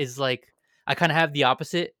at it is like I kind of have the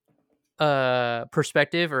opposite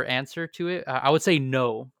perspective or answer to it. I would say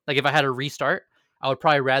no. Like if I had a restart, I would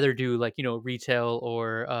probably rather do like, retail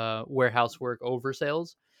or warehouse work over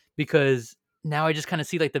sales because now I just kind of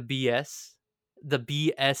see like the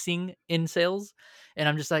BSing in sales. And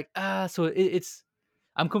I'm just like, so it's,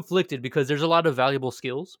 I'm conflicted because there's a lot of valuable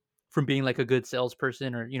skills from being like a good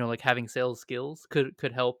salesperson or, like having sales skills could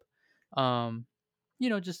help. Um,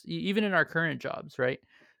 just even in our current jobs, right?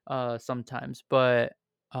 Sometimes, but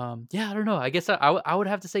yeah, I don't know. I guess I would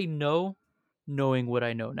have to say no, knowing what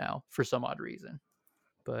I know now for some odd reason.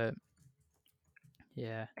 But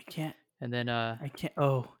yeah, I can't. and then I can't.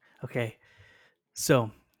 Oh, okay.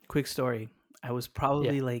 So, quick story. I was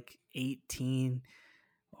yeah, probably like 18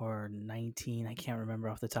 or 19. I can't remember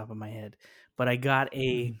off the top of my head, but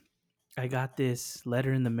hmm I got this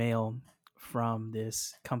letter in the mail from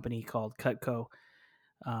this company called Cutco.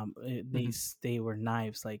 hmm They were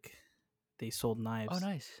knives, like they sold oh knives,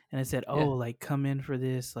 nice, and it said, "Oh, yeah, like come in for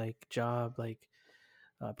this like job, like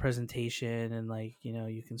presentation, and like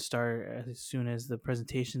you can start as soon as the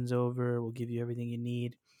presentation's over. We'll give you everything you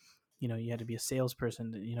need." You had to be a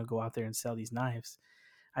salesperson to go out there and sell these knives.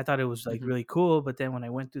 I thought it was like hmm really cool, but then when I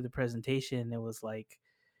went through the presentation, it was like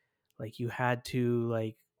you had to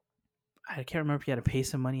like I can't remember if you had to pay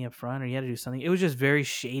some money up front or you had to do something. It was just very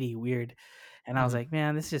shady, weird. And I was hmm like,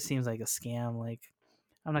 man, this just seems like a scam. Like,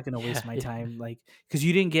 I'm not going to waste yeah, my yeah, time. Like, cause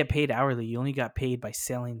you didn't get paid hourly. You only got paid by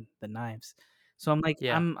selling the knives. So I'm like,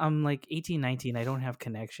 yeah, I'm like 18, 19. I don't have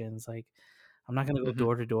connections. Like, I'm not going to go hmm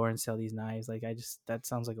door to door and sell these knives. Like, that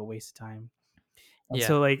sounds like a waste of time. And yeah,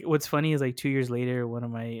 so, like, what's funny is like 2 years later, one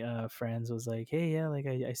of my friends was like, "Hey, yeah, like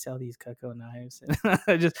I sell these Cutco knives." And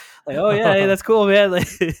I just like, "Oh yeah, hey, that's cool, man." Like,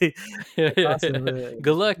 yeah, that's yeah, awesome. yeah.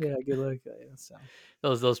 Good luck. Yeah, good luck. Yeah, so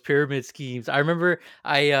Those pyramid schemes. I remember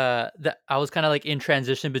I was kind of like in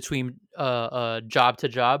transition between job to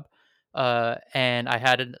job, and I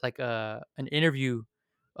had an interview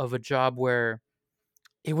of a job where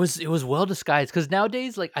it was well disguised because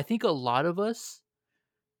nowadays like I think a lot of us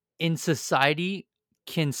in society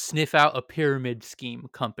can sniff out a pyramid scheme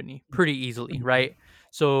company pretty easily, Mhm. right?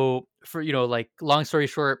 So for like long story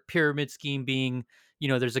short, pyramid scheme being,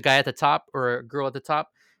 there's a guy at the top or a girl at the top.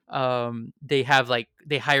 They have like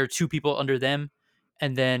they hire two people under them,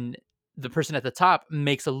 and then the person at the top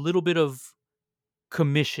makes a little bit of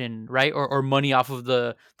commission, right? Or money off of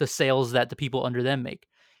the sales that the people under them make.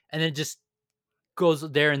 And then just goes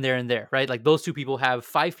there and there and there, right? Like those two people have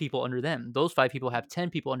five people under them. Those five people have 10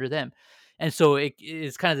 people under them. And so it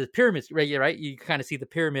is kind of the pyramid, right? Yeah, right. You kind of see the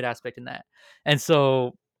pyramid aspect in that. And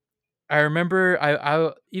so I remember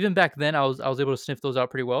I even back then I was able to sniff those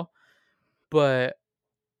out pretty well. But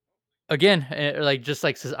again, like just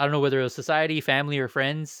like I don't know whether it was society, family, or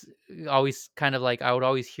friends, always kind of like I would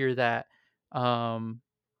always hear that um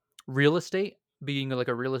real estate, being like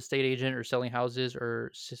a real estate agent or selling houses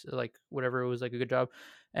or like whatever, it was like a good job.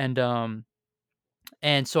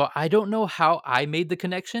 And so I don't know how I made the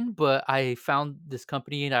connection, but I found this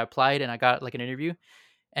company and I applied and I got like an interview.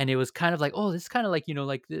 And it was kind of like, oh, this is kind of like,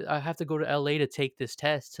 I have to go to LA to take this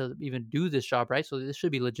test to even do this job, right? So this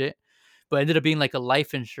should be legit. but it ended up being like a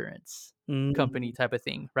life insurance company Mm. type of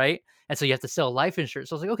thing, right? And so you have to sell life insurance.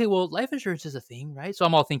 So I was like, okay, well, life insurance is a thing, right? So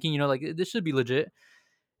I'm all thinking, like this should be legit.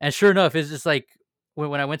 And sure enough, it's just like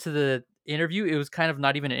when I went to the interview, it was kind of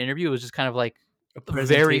not even an interview. It was just kind of like A very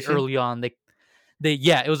presentation? early on. They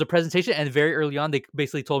yeah, it was a presentation, and very early on, they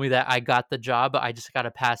basically told me that I got the job, but I just got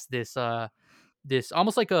to pass this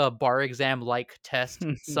almost like a bar exam like test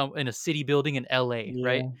some in a city building in LA,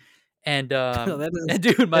 right? Yeah. And No, and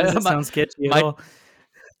dude, that my doesn't my sound sketchy at my all.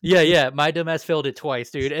 yeah, my dumbass failed it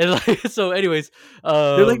twice, dude. And like so anyways,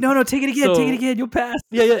 They're like, "No, no, take it so again, you'll pass."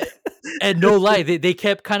 yeah. And no lie, they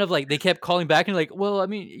kept kind of like they kept calling back and like, well, I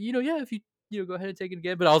mean, yeah, if you go ahead and take it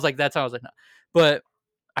again. But I was like, that's how I was like, no. But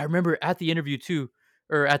I remember at the interview too,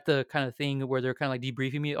 or at the kind of thing where they're kind of like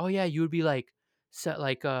debriefing me. Oh yeah, you would be like, set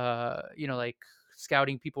like like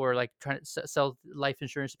scouting people or like trying to sell life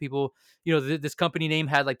insurance to people. This company name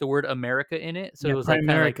had like the word America in it, so it Yeah, was like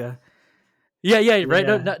kind of like Primerica. yeah, right.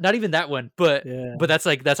 No, Yeah, not even that one, but yeah,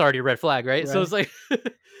 that's already a red flag, right? So it's right. like,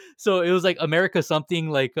 so it was like America something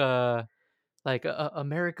like America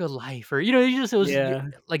Life, or you just it was Yeah,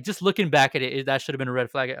 like just looking back at it, that should have been a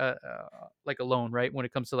red flag, like alone, right? When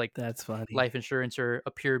it comes to like that's funny. life insurance or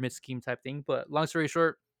a pyramid scheme type thing. But long story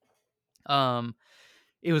short, um,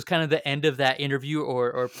 it was kind of the end of that interview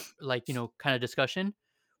or like kind of discussion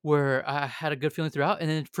where I had a good feeling throughout, and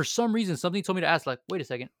then for some reason something told me to ask like, wait a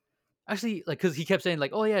second, actually, like because he kept saying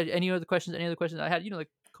like, oh yeah, any other questions? I had like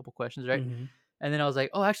a couple questions, right? Mhm. And then I was like,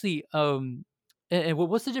 "Oh, actually, and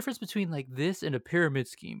what's the difference between like this and a pyramid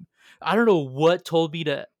scheme?" I don't know what told me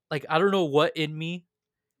to like. I don't know what in me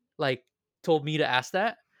like told me to ask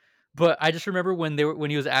that, but I just remember when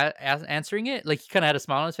he was answering it, like he kind of had a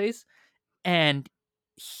smile on his face, and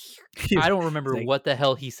he, I don't He's remember like, what the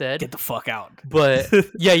hell he said, "Get the fuck out. but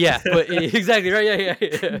yeah, but exactly right,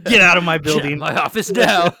 yeah. Get out of my Get out of building." my office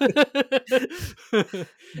now.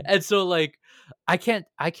 And so like I can't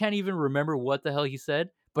even remember what the hell he said,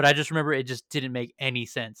 but I just remember it just didn't make any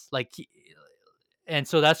sense. Like and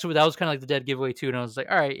so that was kind of like the dead giveaway too. And I was like,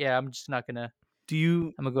 all right, yeah, I'm just not gonna Do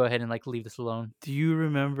you I'm gonna go ahead and like leave this alone.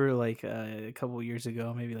 remember, like, a couple years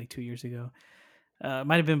ago, maybe, like, 2 years ago, it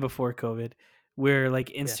might have been before COVID, where,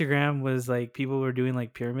 like, Yeah. Instagram was, like, people were doing,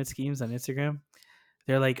 like, pyramid schemes on Instagram?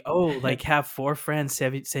 They're like, "Oh, like, have 4 friends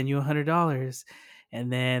send you $100,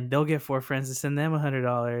 and then they'll get 4 friends to send them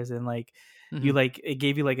 $100," and, like, Hmm. it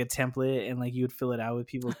gave you, like, a template, and, like, you would fill it out with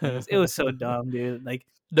people's names. It was so dumb, dude. Like,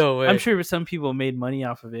 No I'm way. sure some people made money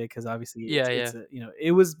off of it because obviously Yeah, it's yeah. a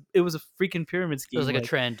it was a freaking pyramid It was scheme, like a like,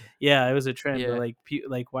 trend. yeah, it was a trend, but, Yeah, like,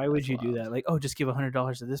 why would that's you do wild. that? Like, "Oh, just give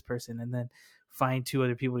 $100 to this person and then find 2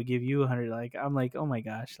 other people to give you 100." Like, I'm like, "Oh my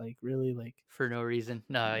gosh, like, really?" Like, For no reason.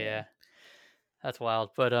 No, yeah. yeah. That's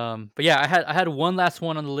wild. But yeah, I had one last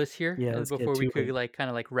one on the list here Yeah, let's get before we to could it. like kind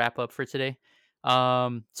of like wrap up for today.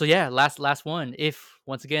 So yeah, last one. If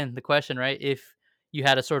once again the question, right? If you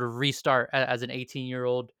had to sort of restart as an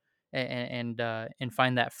 18-year-old and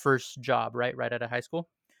find that first job, right out of high school.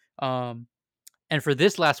 Um, and for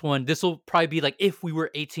this last one, this will probably be like if we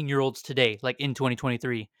were 18-year-olds today, like in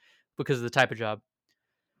 2023, because of the type of job.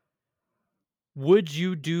 Would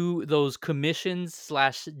you do those commissions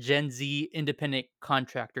slash Gen Z independent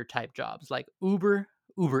contractor type jobs like Uber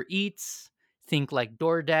Eats, think like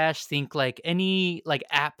DoorDash, think like any like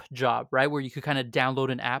app job, right? Where you could kind of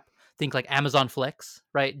download an app, think like Amazon Flex,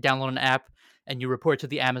 right? Download an app and you report to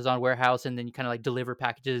the Amazon warehouse and then you kind of like deliver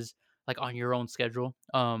packages like on your own schedule.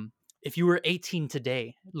 If you were 18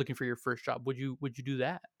 today looking for your first job, would you do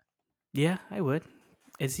that? Yeah, I would.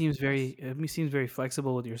 Nice. It seems very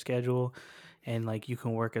flexible with your schedule, and like you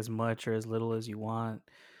can work as much or as little as you want.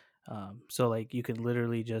 So like you could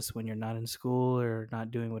literally just when you're not in school or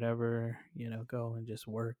not doing whatever, go and just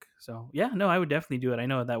work. So yeah, no, I would definitely do it. I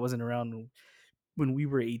know that wasn't around when we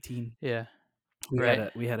were 18. Yeah.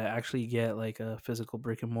 Right. We had to actually get like a physical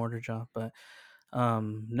brick and mortar job, but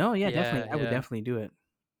no, yeah, definitely, Yeah, I would yeah. definitely do it.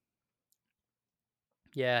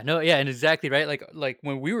 Yeah, no, yeah, and exactly right. Like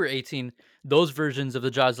when we were 18, those versions of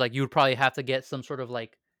the jobs, like you would probably have to get some sort of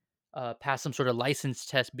like pass some sort of license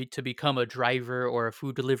test to become a driver or a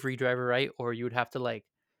food delivery driver, right? Or you would have to like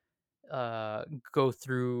uh go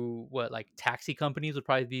through what like taxi companies would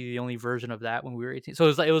probably be the only version of that when we were 18. So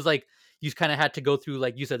it was like you kind of had to go through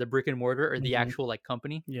like you said the brick and mortar or the Hmm. actual like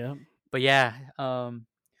company. Yeah. But yeah,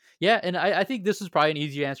 yeah, and I think this is probably an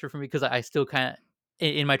easy answer for me because I still kind of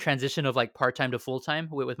in my transition of like part time to full time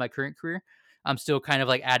with my current career, I'm still kind of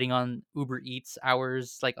like adding on Uber Eats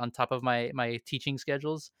hours like on top of my teaching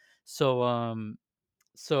schedules. So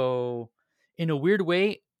so in a weird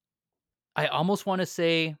way, I almost want to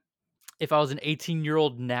say if I was an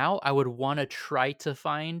 18-year-old now, I would want to try to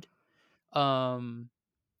find um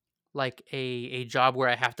like a job where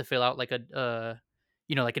I have to fill out like a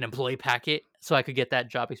like an employee packet so I could get that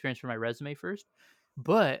job experience for my resume first.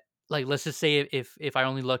 But like let's just say if I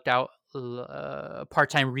only looked out a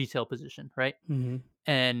part-time retail position, right? Mhm.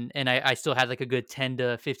 And I still had like a good 10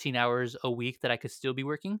 to 15 hours a week that I could still be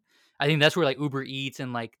working. I think that's where like Uber Eats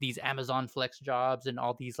and like these Amazon Flex jobs and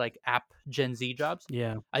all these like app Gen Z jobs.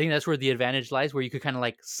 Yeah. I think that's where the advantage lies, where you could kind of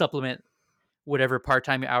like supplement whatever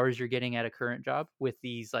part-time hours you're getting at a current job with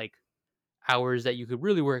these like hours that you could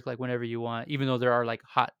really work like whenever you want, even though there are like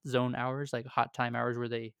hot zone hours, like hot time hours where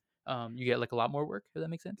they you get like a lot more work, if that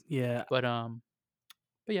makes sense. Yeah.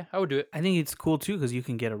 But yeah, I would do it. I think it's cool too because you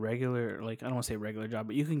can get a regular, like, I don't wanna say regular job,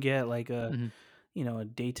 but you can get like Mhm. a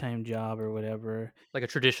daytime job or whatever. Like a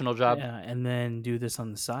traditional job. Yeah, and then do this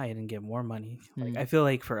on the side and get more money. Like, Mm. I feel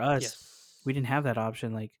like for us, we Yes. didn't have that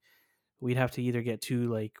option. Like, we'd have to either get 2,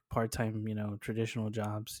 like, part-time, traditional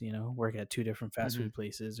jobs, work at 2 different fast Mhm. food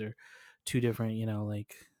places or 2 different,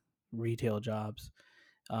 like, retail jobs.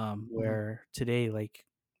 Mhm. Where today, like,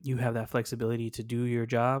 you have that flexibility to do your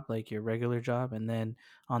job, like your regular job, and then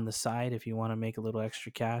on the side, if you wanna make a little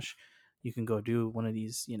extra cash, you can go do one of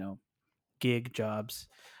these, gig jobs,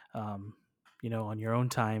 um, on your own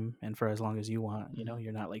time and for as long as you want. Mhm.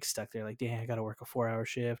 You're not like stuck there like, dang, I got to work a 4 hour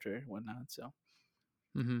shift or whatnot. So,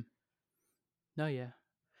 Mhm. No, yeah.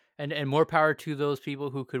 And more power to those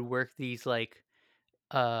people who could work these like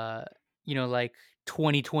uh like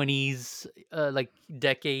 2020s like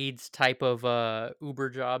decades type of Uber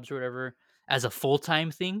jobs or whatever as a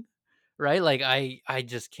full-time thing, right? Like I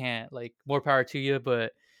just can't. Like more power to you,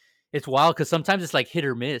 but it's wild cuz sometimes it's like hit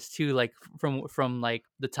or miss too, like from like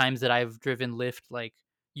the times that I've driven Lyft like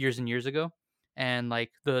years and years ago and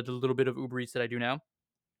like the little bit of Uber Eats that I do now.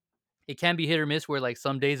 It can be hit or miss where like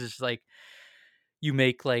some days it's like you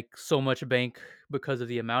make like so much bank because of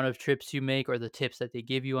the amount of trips you make or the tips that they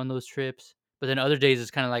give you on those trips. But then other days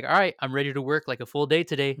it's kind of like, all right, I'm ready to work like a full day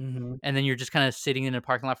today. hmm And then you're just kind of sitting in a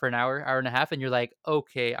parking lot for an hour, hour and a half, and you're like,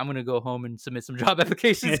 okay, I'm gonna go home and submit some job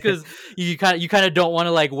applications because you kind of don't want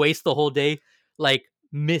to like waste the whole day like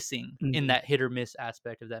missing in hmm that hit or miss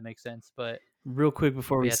aspect, if that makes sense. real quick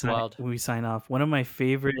before But we yeah, it's sign wild. off, one of my Yeah.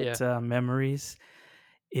 favorite memories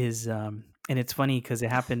is, and it's funny because it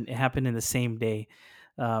happened in the same day.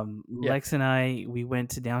 Yeah. Lex and I, we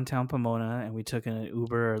went to downtown Pomona and we took an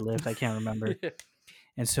Uber or Lyft, I can't remember.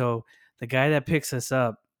 And so the guy that picks us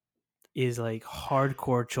up is like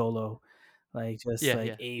hardcore cholo, like just Yeah. like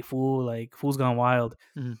Yeah. a fool, like fool's gone wild.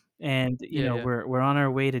 Mhm. And Yeah. Yeah. we're on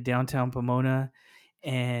our way to downtown Pomona,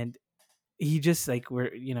 and he just like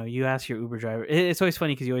you ask your Uber driver. It's always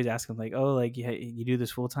funny because you always ask him like, oh, like you do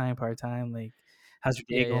this full time, part time, like how's your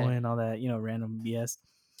day Yeah. Yeah. going, all that random BS.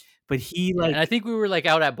 But he Yeah. And like, I think we were like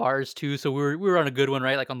out at bars too, so we were on a good one,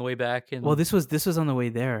 right? Like on the way back, well, and this was on the way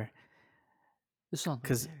there this is on the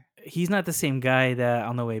way because there. he's not the same guy that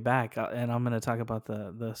on the way back, and I'm gonna talk about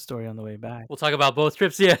the story on the way back. We'll talk about both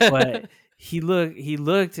trips, yeah. But he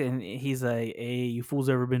looked and he's like, "Hey, you fools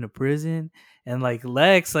ever been to prison?" And like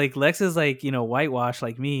Lex is like, whitewashed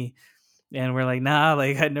like me. And we're like, "Nah,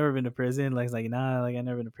 like I've never been to prison." Lex like, "Nah, like I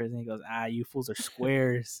never been to prison." He goes, "Ah, you fools are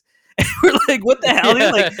squares." And we're like, "What the hell,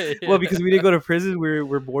 dude?" Like, Yeah, well, yeah. because we didn't go to prison,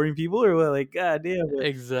 we're boring people or what? Like, god damn.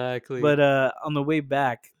 Exactly. But on the way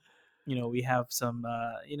back, we have some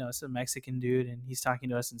Mexican dude, and he's talking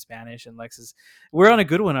to us in Spanish, and Lex is, we're on a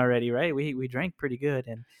good one already, right? We drank pretty good,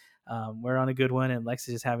 and we're on a good one, and Lex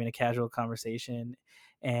is just having a casual conversation,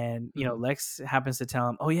 and Mhm. Lex happens to tell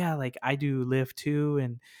him, "Oh yeah, like I do Lyft too,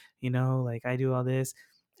 and like I do all this."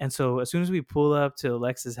 And so as soon as we pull up to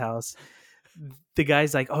Lex's house, the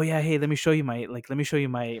guy's like, "Oh yeah, hey, let me show you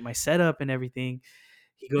my setup and everything."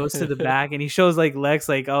 He goes to the back and he shows like Lex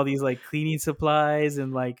like all these like cleaning supplies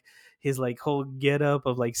and like his like whole getup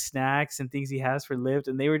of like snacks and things he has for Lyft,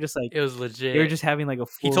 and It was they were legit. just having like a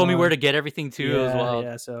He full told me where on. to get everything too, it was Yeah, wild.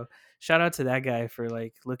 yeah. So shout out to that guy for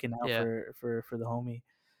like looking out Yeah. for the homie.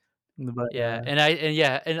 But Yeah, and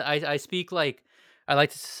I speak like I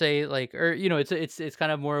like to say like or it's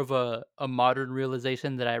kind of more of a modern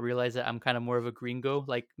realization that I realize that I'm kind of more of a gringo,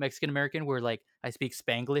 like Mexican American, where like I speak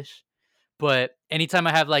Spanglish. But anytime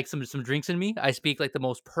I have, like, some drinks in me, I speak, like, the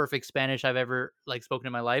most perfect Spanish I've ever, like, spoken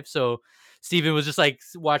in my life, so Steven was just, like,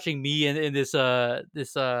 watching me and this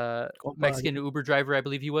compa, Mexican Uber driver, I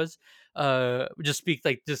believe he was, just speak,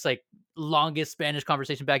 like, just, like, longest Spanish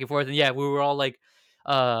conversation back and forth, and, yeah, we were all, like,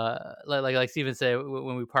 like Steven said,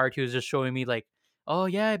 when we parked, he was just showing me, like, "Oh,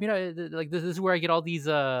 yeah, I mean, like, this is where I get all these,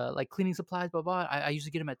 like, cleaning supplies, blah, blah. I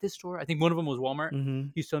usually get them at this store." I think one of them was Walmart.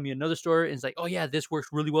 Mhm. He's telling me another store, and it's like, "Oh, yeah, this works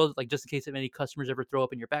really well, like, just in case if any customers ever throw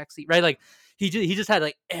up in your backseat," right? Like, he just had,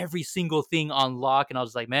 like, every single thing on lock, and I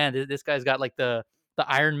was like, "Man, this guy's got, like, the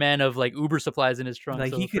Iron Man of, like, Uber supplies in his trunk,"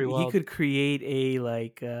 Like so it's pretty he wild. could create a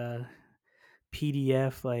like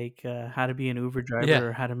PDF like how to be an Uber Yeah, driver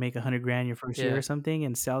or how to make 100 grand your first year or yeah, something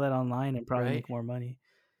and sell that online and probably right? make more money.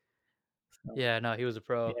 So, Yeah, no, he was a yeah,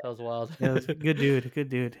 pro. That was wild. it was good dude, good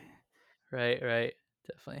dude. Right, right,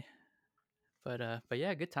 definitely. But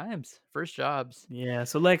yeah, good times. First jobs. Yeah.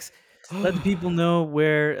 So Lex, let the people know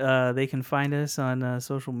where they can find us on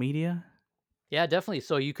social media. Yeah, definitely.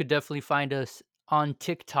 So you could definitely find us on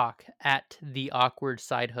TikTok at the awkward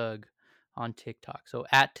side hug on TikTok. So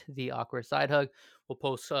at the awkward side hug, we'll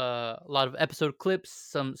post a lot of episode clips,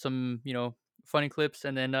 some funny clips,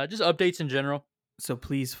 and then just updates in general. So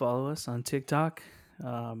please follow us on TikTok.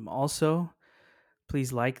 Also,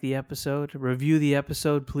 please like the episode, review the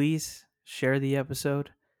episode, please share the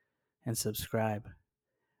episode, and subscribe.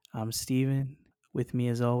 I'm Steven. With me,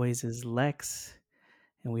 as always, is Lex,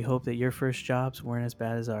 and we hope that your first jobs weren't as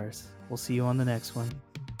bad as ours. We'll see you on the next one.